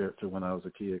created a character when I was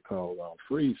a kid called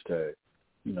Freeze Tag,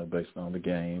 you know, based on the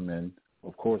game, and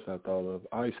of course I thought of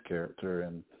Ice character,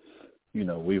 and you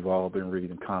know, we've all been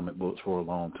reading comic books for a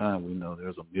long time. We know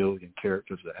there's a million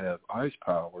characters that have ice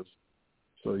powers.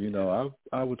 So, you know,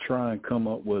 I would try and come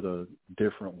up with a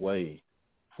different way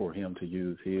for him to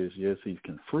use his. Yes, he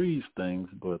can freeze things,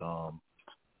 but,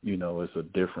 you know, it's a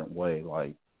different way.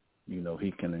 Like, you know,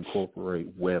 he can incorporate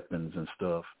weapons and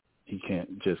stuff. He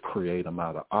can't just create them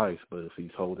out of ice, but if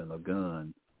he's holding a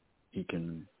gun, he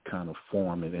can kind of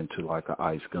form it into like an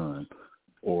ice gun.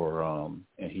 Or,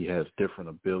 and he has different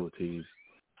abilities,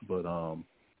 but,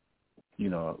 you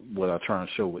know, what I try and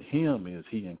show with him is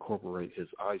he incorporates his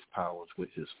ice powers with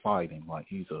his fighting. Like,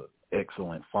 he's an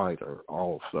excellent fighter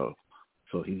also.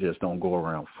 So he just don't go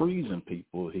around freezing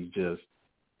people. He just,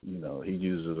 you know, he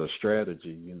uses a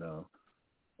strategy, you know,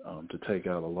 to take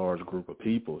out a large group of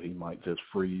people. He might just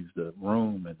freeze the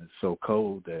room, and it's so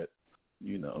cold that,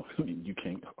 you know, you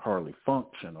can't hardly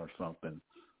function or something.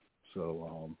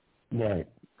 So, right.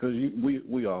 Because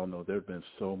we all know there have been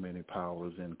so many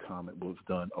powers in comic books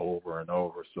done over and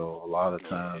over. So a lot of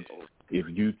times, if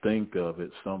you think of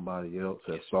it, somebody else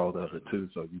has thought of it too.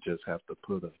 So you just have to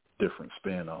put a different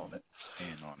spin on it.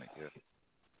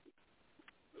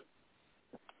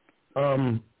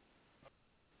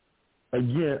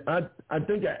 Again, I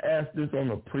think I asked this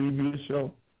on a previous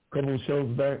show, a couple of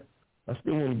shows back. I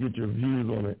still want to get your views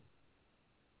on it.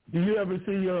 Do you ever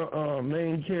see your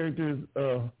main characters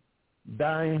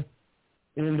dying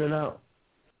in and out,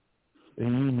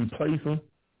 and you replace them?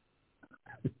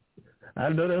 I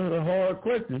know that's a hard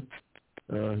question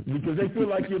because they feel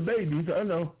like your babies. I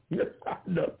know. I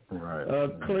know. Right.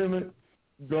 Clement,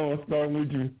 go on, start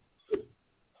with you.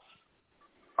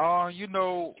 You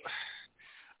know,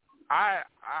 I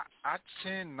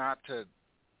tend not to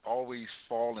always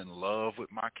fall in love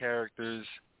with my characters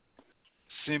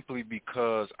simply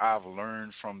because I've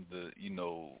learned from the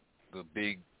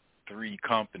big 3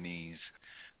 companies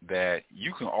that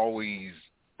you can always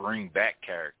bring back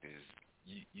characters.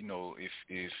 You know, if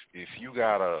you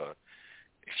got a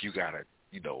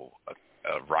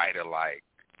writer like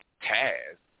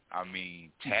Taz, I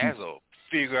mean, Taz will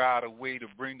figure out a way to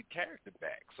bring the character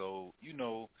back. So, you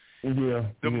know,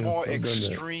 the more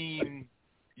extreme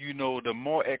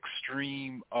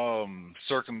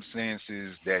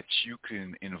circumstances that you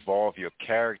can involve your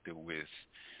character with,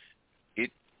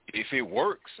 if it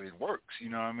works, it works. You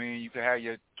know what I mean? You can have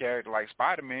your character like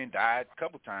Spider-Man died a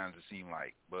couple times, it seemed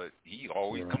like, but he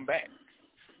always come back.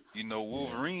 You know,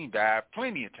 Wolverine died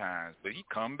plenty of times, but he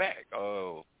come back.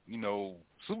 You know,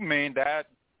 Superman died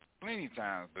plenty of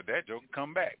times, but that joke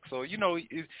come back. So, you know,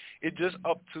 it just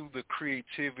up to the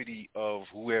creativity of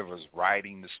whoever's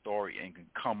writing the story and can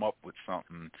come up with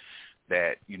something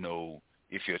that, you know,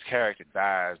 if your character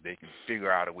dies, they can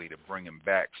figure out a way to bring him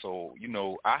back. So, you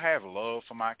know, I have love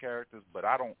for my characters, but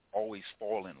I don't always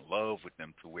fall in love with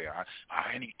them to where I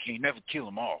can't never kill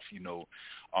them off, you know.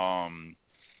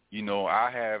 you know, I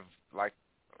have like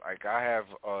I have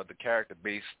the character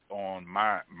based on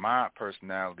my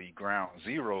personality, Ground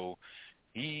Zero.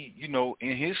 He, you know,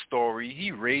 in his story,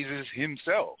 he raises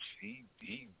himself.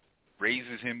 He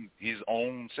raises his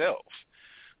own self.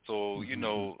 So, you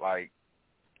know, like,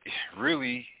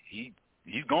 really,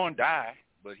 he's going to die,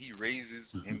 but he raises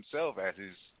himself as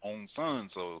his own son.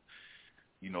 So,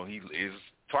 you know, he is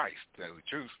twice, to tell the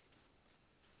truth.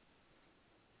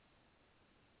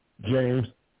 James?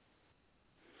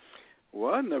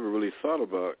 Well, I never really thought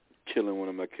about killing one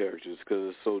of my characters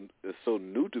because it's so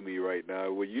new to me right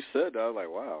now. When you said that, I was like,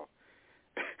 wow,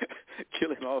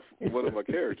 killing off one of my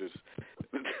characters.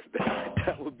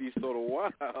 that would be sort of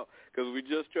wild because we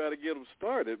just try to get them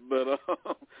started. But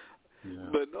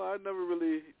no, I never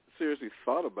really seriously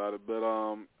thought about it. But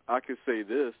I could say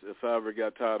this: if I ever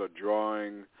got tired of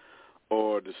drawing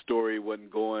or the story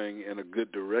wasn't going in a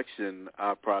good direction,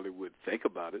 I probably would think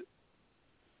about it.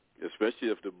 Especially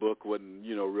if the book wasn't,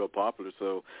 you know, real popular.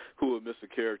 So who would miss a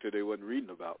character they wasn't reading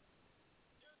about?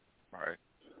 Right.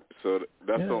 So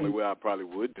that's the only way I probably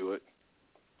would do it.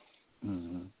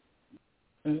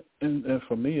 Mm-hmm. And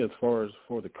for me, as far as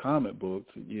for the comic books,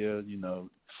 yeah, you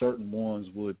know, certain ones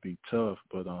would be tough,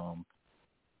 but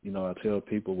you know, I tell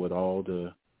people with all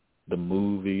the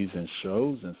movies and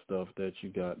shows and stuff that you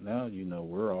got now, you know,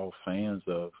 we're all fans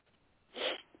of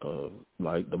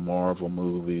like the Marvel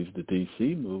movies, the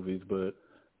DC movies, but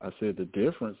I said the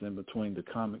difference in between the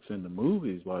comics and the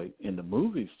movies, like in the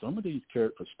movies, some of these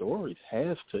character stories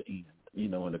has to end. You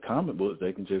know, in the comic books,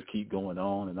 they can just keep going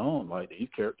on and on. Like, these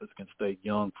characters can stay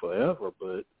young forever,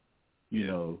 but, you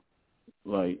know,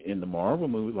 like in the Marvel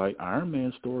movie, like Iron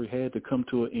Man's story had to come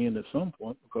to an end at some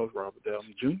point because Robert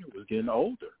Downey Jr. was getting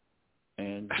older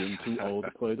and getting too old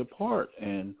to play the part.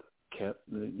 And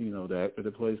the actor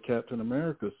that plays Captain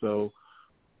America. So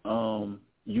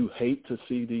you hate to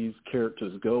see these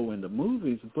characters go in the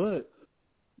movies, but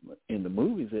in the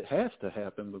movies it has to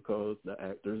happen because the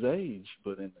actors age.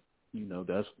 But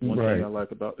that's one thing I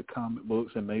like about the comic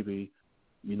books, and maybe,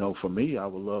 you know, for me, I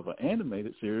would love an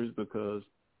animated series because,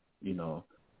 you know,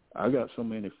 I got so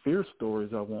many Fierce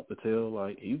stories I want to tell.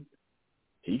 Like,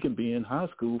 he can be in high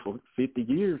school for 50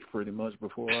 years pretty much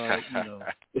before I,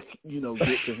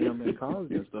 get to him in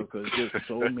college and stuff, because there's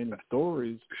so many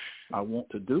stories I want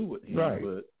to do with him. Right.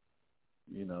 But,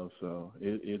 you know, so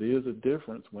it is a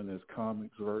difference when it's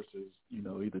comics versus, you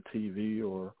know, either TV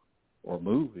or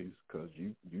movies, because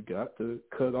you got to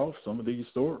cut off some of these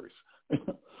stories. Right.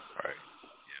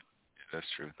 Yeah, that's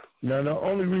true. Now, the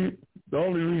only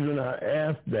reason I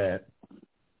asked that,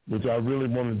 which I really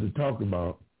wanted to talk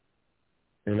about,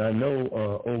 and I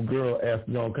know old girl asked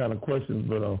me all kind of questions,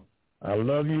 but I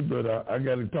love you, but I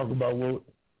got to talk about what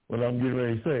I'm getting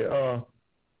ready to say.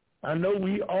 I know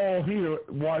we all here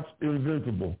watched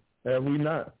Invincible, have we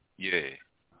not? Yeah,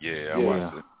 I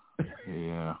watched it.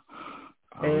 Yeah.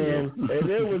 And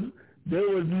there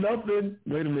was nothing.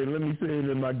 Wait a minute, let me say it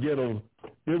in my ghetto.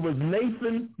 There was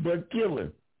Nathan but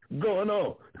killing going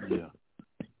on. Yeah.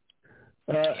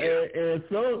 And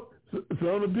some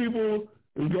of the people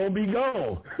is gonna be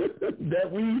gone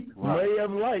that we may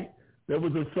have liked. That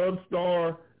was a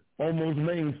sub-star, almost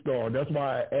main star. That's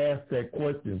why I asked that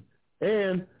question.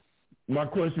 And my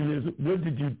question is, what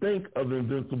did you think of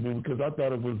Invincible? Because I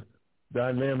thought it was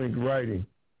dynamic writing.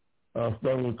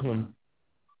 Starting with Clem.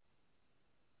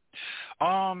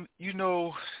 You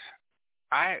know,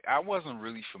 I wasn't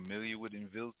really familiar with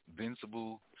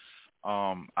Invincible.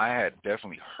 I had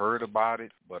definitely heard about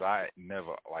it, but I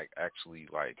never actually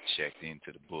checked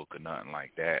into the book or nothing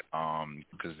like that.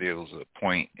 Because there was a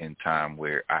point in time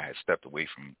where I had stepped away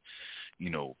from, you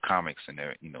know, comics and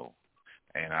there, you know,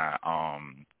 and I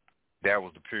that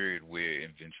was the period where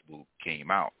Invincible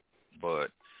came out.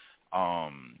 But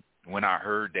when I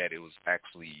heard that it was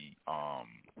actually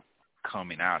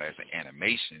coming out as an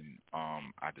animation,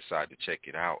 I decided to check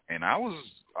it out, and I was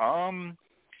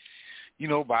you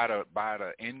know, by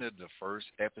the end of the first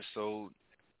episode,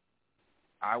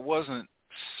 I wasn't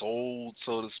sold,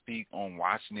 so to speak, on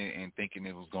watching it and thinking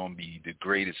it was going to be the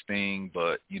greatest thing.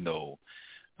 But, you know,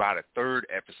 by the third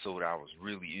episode, I was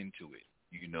really into it,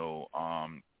 you know.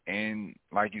 And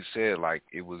like you said,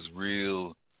 it was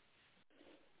real.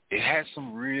 It had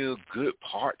some real good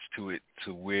parts to it,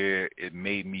 to where it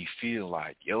made me feel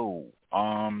like, yo,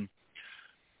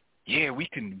 yeah, we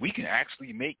can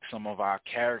actually make some of our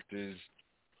characters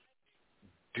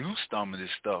do some of this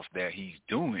stuff that he's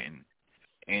doing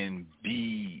and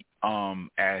be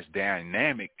as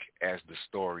dynamic as the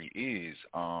story is.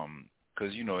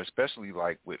 Because, you know, especially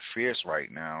with Fierce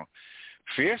right now,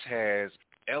 Fierce has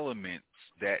elements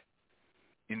that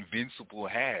Invincible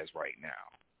has right now.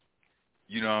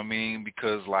 You know what I mean?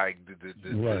 Because like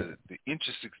the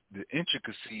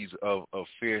intricacies of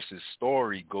Ferris's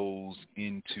story goes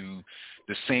into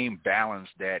the same balance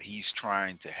that he's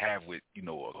trying to have with, you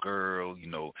know, a girl, you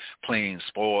know, playing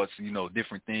sports, you know,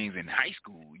 different things in high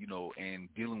school, you know, and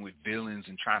dealing with villains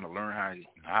and trying to learn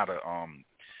how to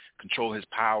control his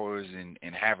powers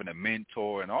and having a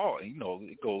mentor and all. You know,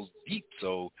 it goes deep.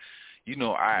 So, you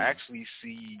know, I actually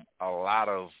see a lot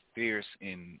of Fierce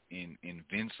in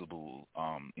Invincible,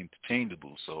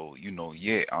 Interchangeable. So, you know,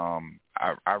 yeah,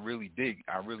 I really dig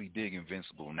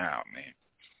Invincible now, man.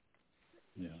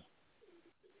 Yeah.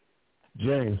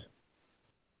 James.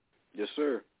 Yes,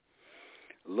 sir.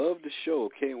 Love the show.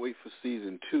 Can't wait for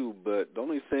season 2. But the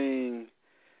only thing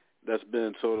that's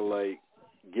been sort of like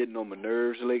getting on my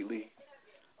nerves lately,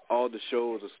 all the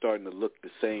shows are starting to look the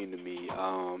same to me.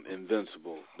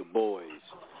 Invincible, The Boys,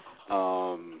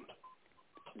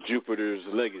 Jupiter's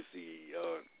Legacy.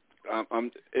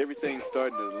 Everything's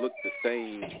starting to look the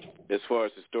same as far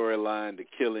as the storyline, the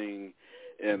killing,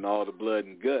 and all the blood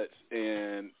and guts.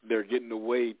 And they're getting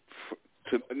away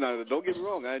now, don't get me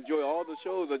wrong, I enjoy all the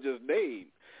shows I just named,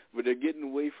 but they're getting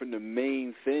away from the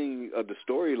main thing of the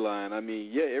storyline. I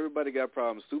mean, yeah, everybody got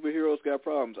problems. Superheroes got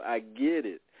problems. I get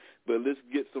it. But let's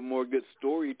get some more good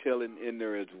storytelling in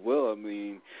there as well. I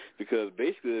mean, because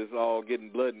basically it's all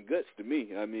getting blood and guts to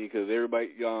me. I mean, because everybody,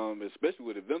 especially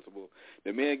with Invincible,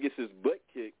 the man gets his butt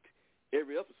kicked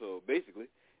every episode, basically.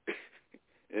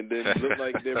 And then it looks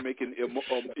like they're making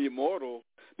Immortal.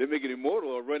 They're making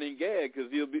Immortal a running gag because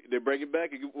they bring him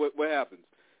back and what happens?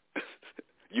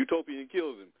 Utopian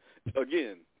kills him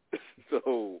again.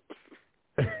 So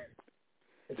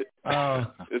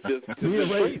it's just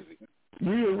crazy.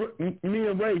 Me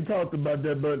and Ray talked about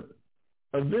that, but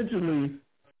eventually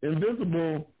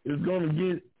Invincible is going to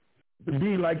get to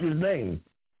be like his name.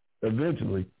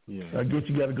 Eventually, yeah. I guess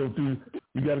you got to go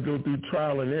through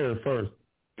trial and error first.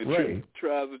 Ray.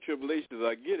 Trials and tribulations,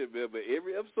 I get it, man. But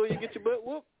every episode you get your butt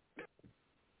whooped.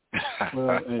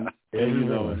 Well, and you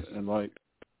know, and like,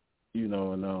 you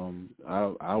know, and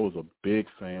I was a big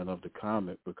fan of the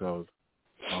comic because,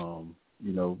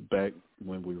 you know, back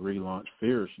when we relaunched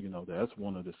Fierce, you know, that's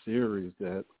one of the series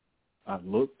that I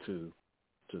looked to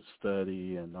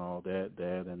study and all that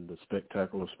and the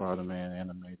Spectacular Spider-Man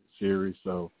animated series.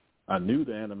 So I knew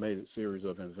the animated series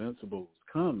of Invincible was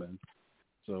coming.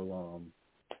 So,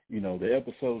 you know, the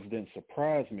episodes didn't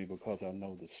surprise me because I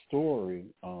know the story,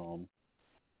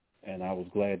 and I was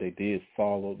glad they did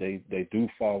follow. They do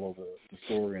follow the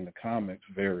story in the comics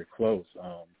very close.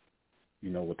 You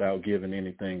know, without giving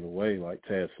anything away, like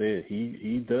Taz said,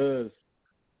 he does.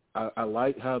 I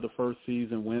like how the first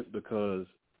season went because,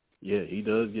 yeah, he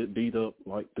does get beat up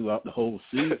like throughout the whole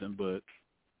season. But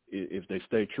if they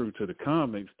stay true to the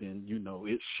comics, then you know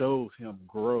it shows him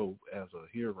grow as a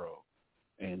hero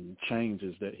and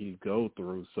changes that he go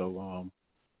through. So,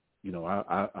 you know,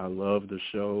 I love the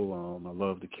show. I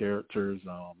love the characters.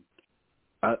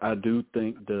 I do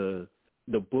think the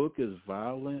book is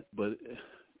violent, but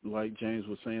like James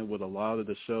was saying, with a lot of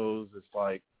the shows, it's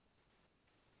like,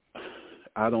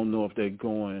 I don't know if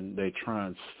they're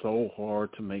trying so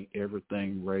hard to make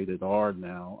everything rated R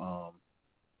now.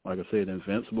 Like I said,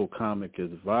 Invincible comic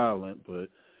is violent, but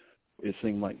it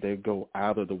seems like they go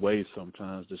out of the way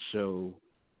sometimes to show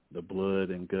the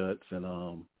blood and guts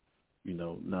and, you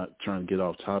know, not trying to get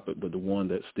off topic, but the one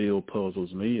that still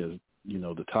puzzles me is, you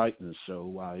know, the Titans show,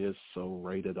 why it's so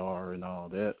rated R and all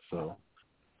that. So,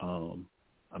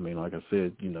 I mean, like I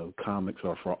said, you know, comics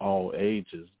are for all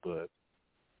ages, but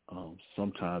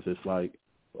sometimes it's like,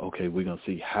 okay, we're going to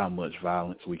see how much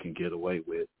violence we can get away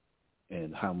with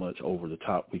and how much over the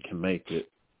top we can make it,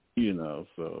 you know.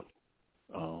 So,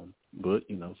 but,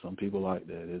 you know, some people like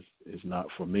that. It's not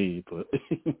for me, but,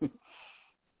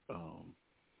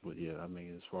 but yeah, I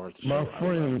mean, as far as the show, I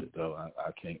loved it, though.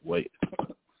 I can't wait.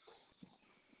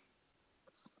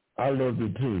 I loved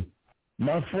it, too.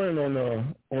 My friend on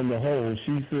the whole,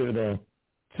 she said,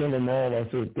 tell them all, I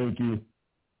said, thank you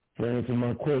for answering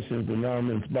my questions, and now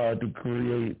I'm inspired to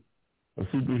create a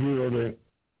superhero that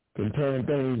can turn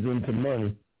things into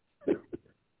money.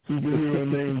 Superhero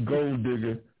named Gold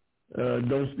Digger.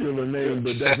 Don't steal her name,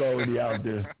 but that's already out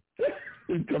there.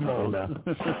 Come on now.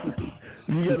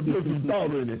 You got to put some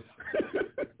thought in it.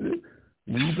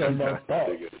 When you talk about thought.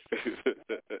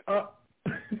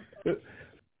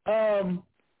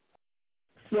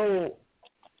 So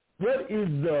what is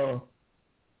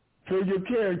for your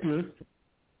characters,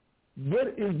 what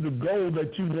is the goal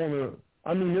that you want to,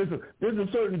 I mean, there's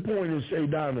a certain point in Shay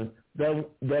Diamond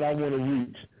that I want to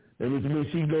reach, and it's when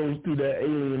she goes to that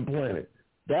alien planet.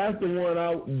 That's the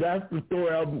one that's the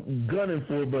story I'm gunning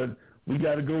for, but we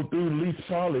got to go through at least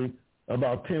probably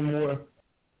about 10 more,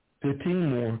 15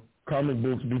 more comic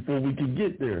books before we can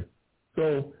get there.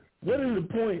 So what is the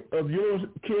point of your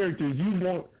characters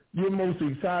you're most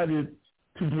excited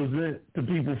to present to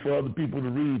people for other people to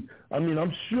read? I mean,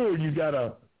 I'm sure you got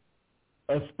a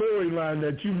storyline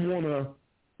that you want to,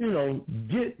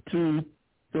 get to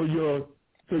so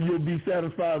you'll be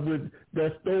satisfied with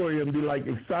that story and be like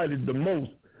excited the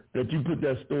most that you put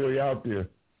that story out there.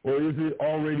 Or is it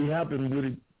already happened with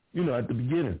it, at the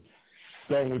beginning,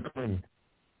 starting with Clinton?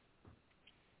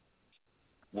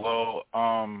 Well,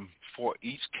 for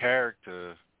each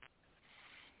character,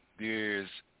 there's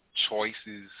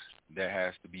choices that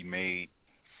has to be made.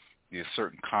 There's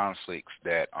certain conflicts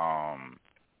that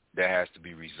has to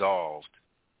be resolved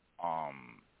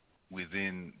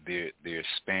within their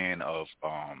span of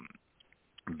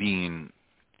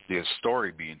their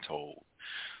story being told.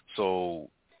 So,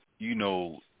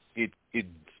 it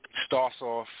starts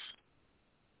off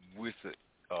with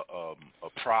a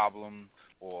problem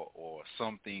or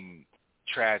something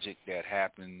tragic that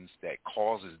happens that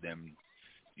causes them,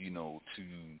 to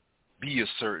be a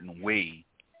certain way,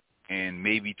 and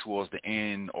maybe towards the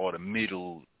end or the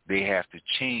middle they have to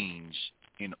change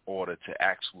in order to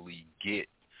actually get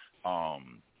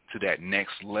to that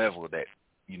next level that,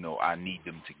 I need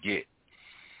them to get.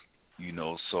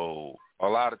 So a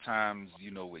lot of times,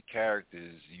 with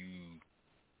characters,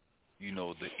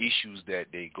 the issues that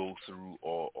they go through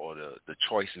or the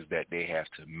choices that they have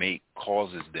to make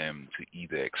causes them to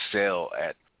either excel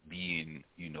at being,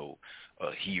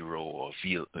 a hero or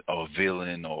a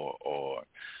villain or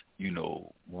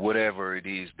whatever it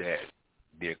is that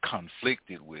they're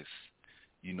conflicted with,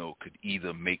 could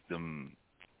either make them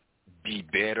be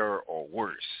better or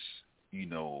worse,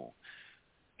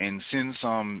 And since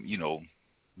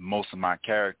most of my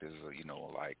characters are,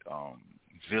 like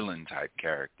villain type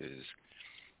characters,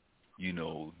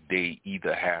 they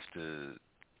either have to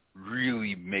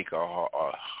really make a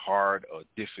hard or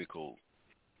difficult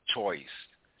choice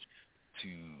to,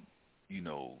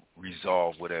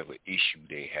 resolve whatever issue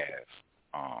they have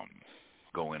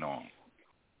going on.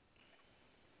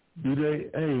 Do they,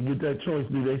 with that choice,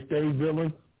 do they stay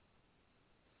villains?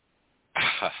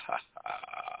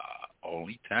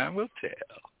 Only time will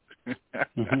tell.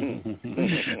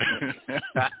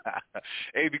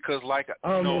 Hey, because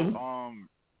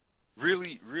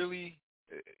really,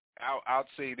 I'd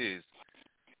say this: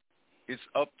 it's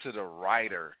up to the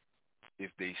writer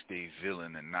if they stay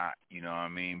villain or not. You know what I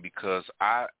mean? Because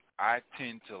I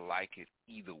tend to like it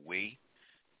either way.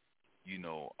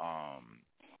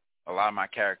 A lot of my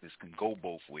characters can go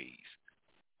both ways,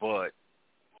 but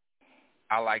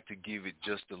I like to give it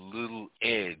just a little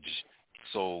edge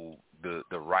so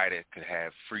the writer could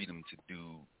have freedom to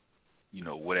do,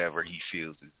 whatever he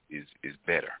feels is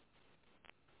better.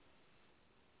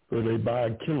 So they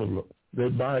buy killers. They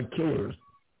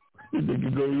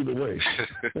can go either way.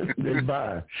 They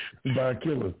buy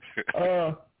killers.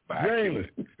 James.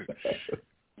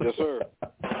 Yes, sir.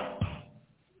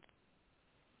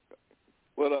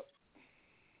 What up?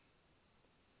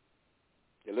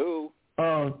 Hello.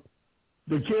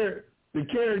 The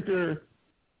character.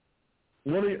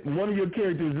 One of your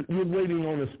characters, you're waiting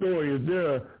on a story. Is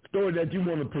there a story that you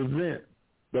want to present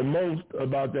the most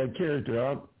about that character?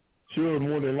 I'm sure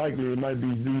more than likely it might be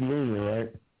Z Lunar, right?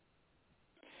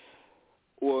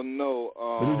 Well, no.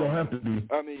 But he don't have to be.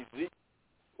 I mean, Z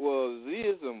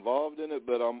is involved in it,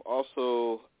 but I'm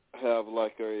also have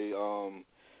like I'm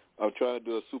trying to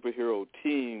do a superhero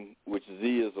team, which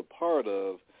Z is a part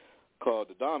of, called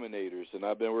The Dominators, and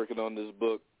I've been working on this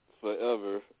book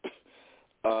forever,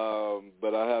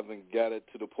 but I haven't got it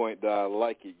to the point that I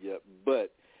like it yet.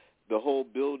 But the whole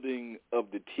building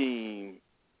of the team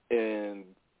and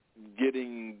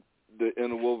getting the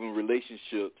interwoven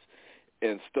relationships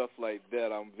and stuff like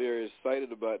that, I'm very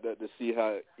excited about that, to see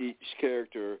how each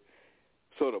character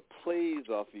sort of plays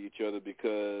off of each other,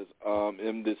 because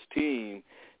in this team,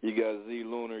 you got Z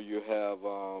Lunar, you have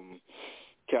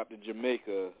Captain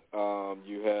Jamaica,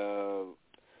 you have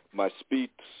my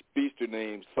speedster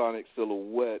named Sonic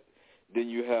Silhouette, then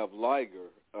you have Liger,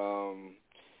 and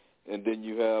then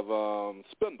you have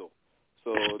Spindle.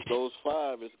 So those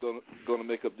five is going to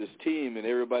make up this team, and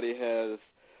everybody has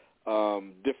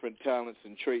different talents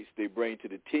and traits they bring to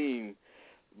the team.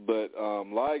 But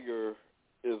Liger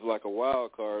is like a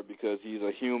wild card because he's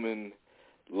a human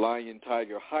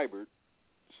lion-tiger hybrid.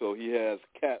 So he has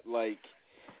cat-like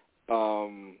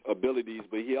abilities,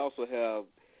 but he also has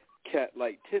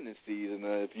cat-like tendencies. And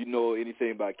if you know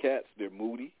anything about cats, they're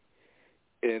moody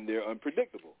and they're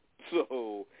unpredictable.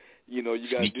 So, you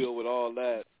got to deal with all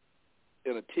that.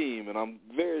 in a team, and I'm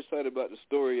very excited about the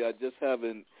story. I just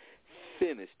haven't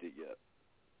finished it yet.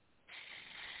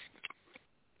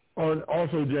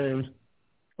 Also, James,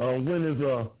 when is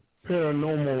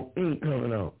Paranormal Inc.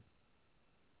 coming out?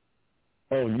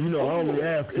 Oh, you know, I only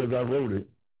asked because I wrote it.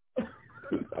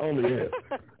 I only asked.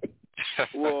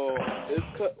 Well,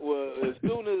 as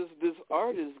soon as this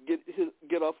artist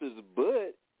get off his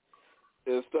butt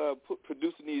and start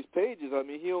producing these pages, I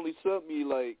mean, he only sent me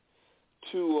like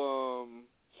two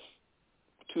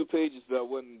pages that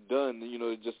wasn't done, you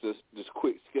know, just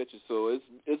quick sketches. So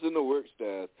it's in the works,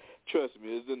 Dad. Trust me,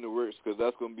 it's in the works, because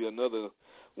that's going to be another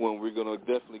one we're going to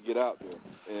definitely get out there,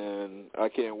 and I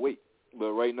can't wait.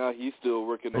 But right now, he's still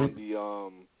working on the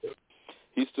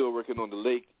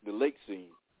lake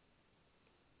scene.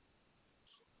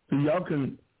 So y'all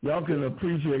can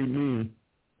appreciate me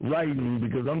writing,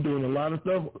 because I'm doing a lot of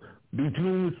stuff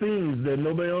between the scenes that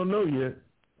nobody don't know yet.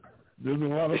 There's a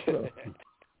lot of stuff.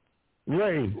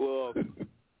 Ray.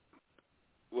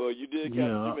 Well, you did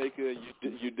Captain Jamaica.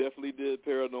 You definitely did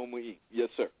Paranormal Inc. Yes,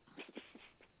 sir.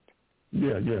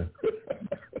 Yeah.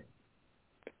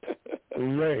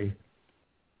 Ray.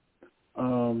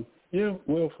 Yeah,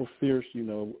 well, for Fierce, you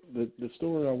know, the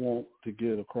story I want to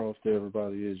get across to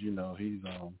everybody is, you know, he's,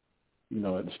 you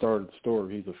know, at the start of the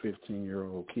story, he's a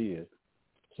 15-year-old kid.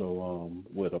 So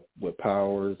with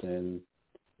powers and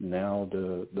now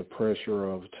the pressure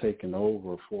of taking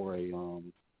over for a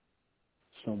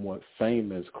somewhat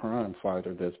famous crime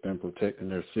fighter that's been protecting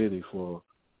their city for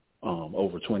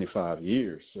over 25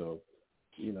 years. So,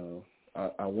 you know,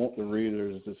 I want the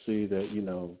readers to see that, you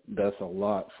know, that's a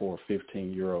lot for a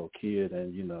 15-year-old kid,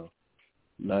 and, you know,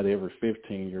 not every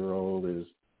 15-year-old is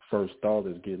first thought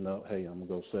is getting up, hey, I'm going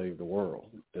to go save the world.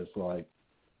 It's like,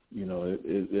 you know,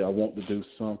 I want to do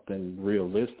something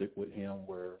realistic with him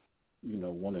where, you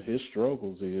know, one of his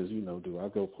struggles is, you know, do I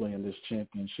go play in this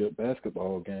championship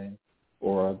basketball game,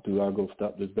 or do I go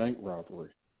stop this bank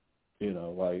robbery? You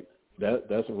know, like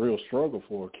that's a real struggle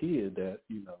for a kid that,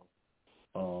 you know,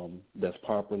 that's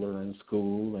popular in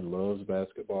school and loves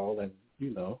basketball and, you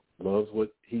know, loves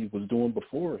what he was doing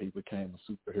before he became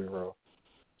a superhero.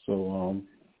 So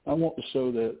I want to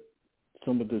show that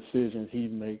some of the decisions he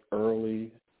make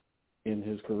early in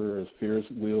his career as Fierce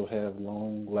will have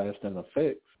long-lasting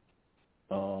effects,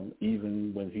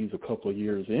 even when he's a couple of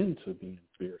years into being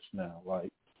Fierce now,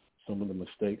 like some of the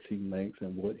mistakes he makes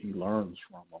and what he learns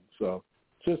from them. So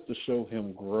just to show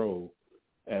him grow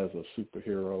as a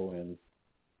superhero and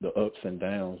the ups and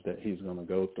downs that he's going to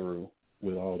go through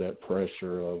with all that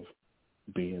pressure of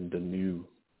being the new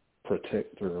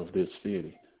protector of this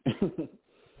city.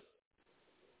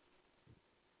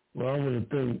 Well, I want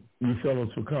to thank you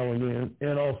fellas for calling in,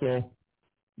 and also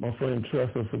my friend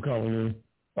Tressa for calling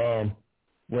in.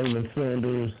 Raymond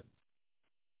Sanders,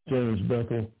 James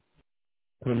Bethel,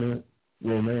 Clement,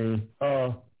 Romaine.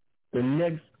 The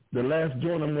last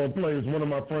joint I'm going to play is one of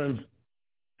my friends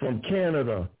from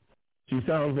Canada. She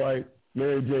sounds like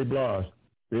Mary J. Blige.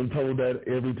 Been told that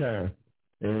every time.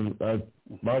 And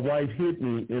my wife hit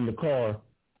me in the car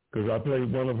because I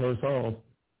played one of her songs.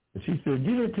 And she said,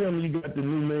 you didn't tell me you got the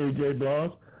new Mary J.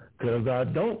 Blige, because I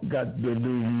don't got the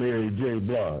new Mary J.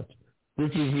 Blige.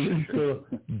 This is Lisa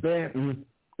Banton.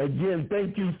 Again,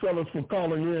 thank you fellas for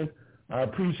calling in. I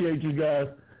appreciate you guys.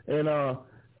 And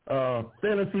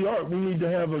Fantasy Art, we need to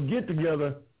have a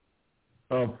get-together,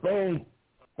 a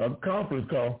conference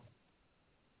call.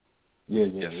 Yeah.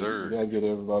 Yes, sir. We got to get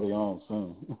everybody on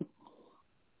soon.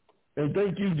 And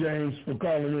thank you, James, for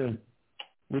calling in.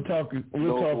 We'll talk worries,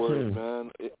 soon.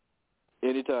 Man.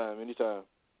 Anytime.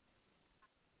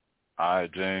 All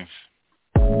right, James.